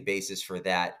as the basis for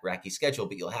that wacky schedule.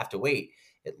 But you'll have to wait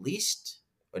at least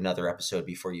another episode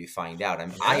before you find out.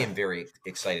 I am very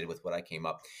excited with what I came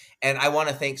up, and I want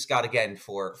to thank Scott again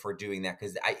for doing that,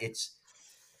 because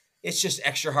it's just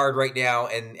extra hard right now.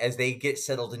 And as they get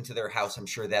settled into their house, I'm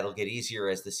sure that'll get easier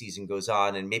as the season goes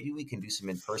on. And maybe we can do some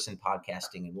in-person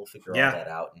podcasting, and we'll figure all that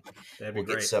out. And that'd be we'll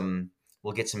great.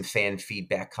 get some fan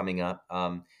feedback coming up.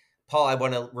 Paul, I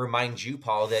want to remind you,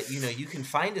 Paul, that you can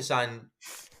find us on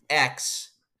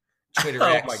X, Twitter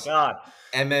X. Oh my God.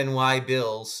 MNY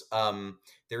Bills.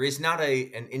 There is not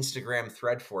an Instagram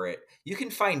thread for it. You can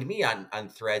find me on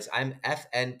threads. I'm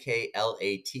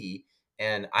FNKLAT,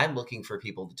 and I'm looking for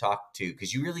people to talk to,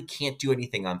 because you really can't do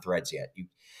anything on threads yet.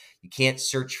 You can't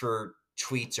search for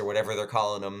tweets or whatever they're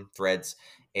calling them, threads,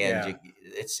 and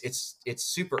it's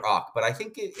super awk. But I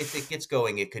think if it gets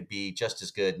going, it could be just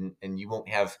as good, and you won't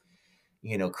have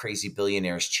crazy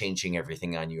billionaires changing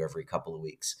everything on you every couple of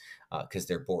weeks because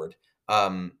they're bored.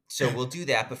 So we'll do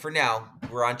that. But for now,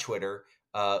 we're on Twitter.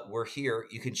 We're here.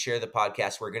 You can share the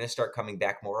podcast. We're going to start coming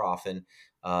back more often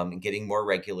and getting more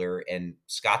regular. And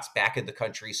Scott's back in the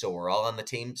country, so we're all on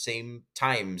the same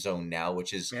time zone now,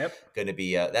 which is going to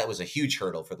be that was a huge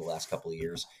hurdle for the last couple of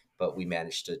years, but we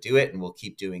managed to do it, and we'll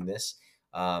keep doing this.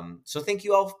 So thank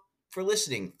you all for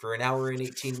listening for an hour and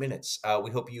 18 minutes.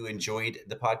 We hope you enjoyed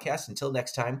the podcast. Until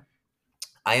next time,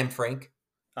 I am Frank.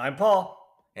 I'm Paul.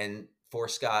 And for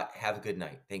Scott, have a good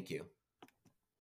night. Thank you.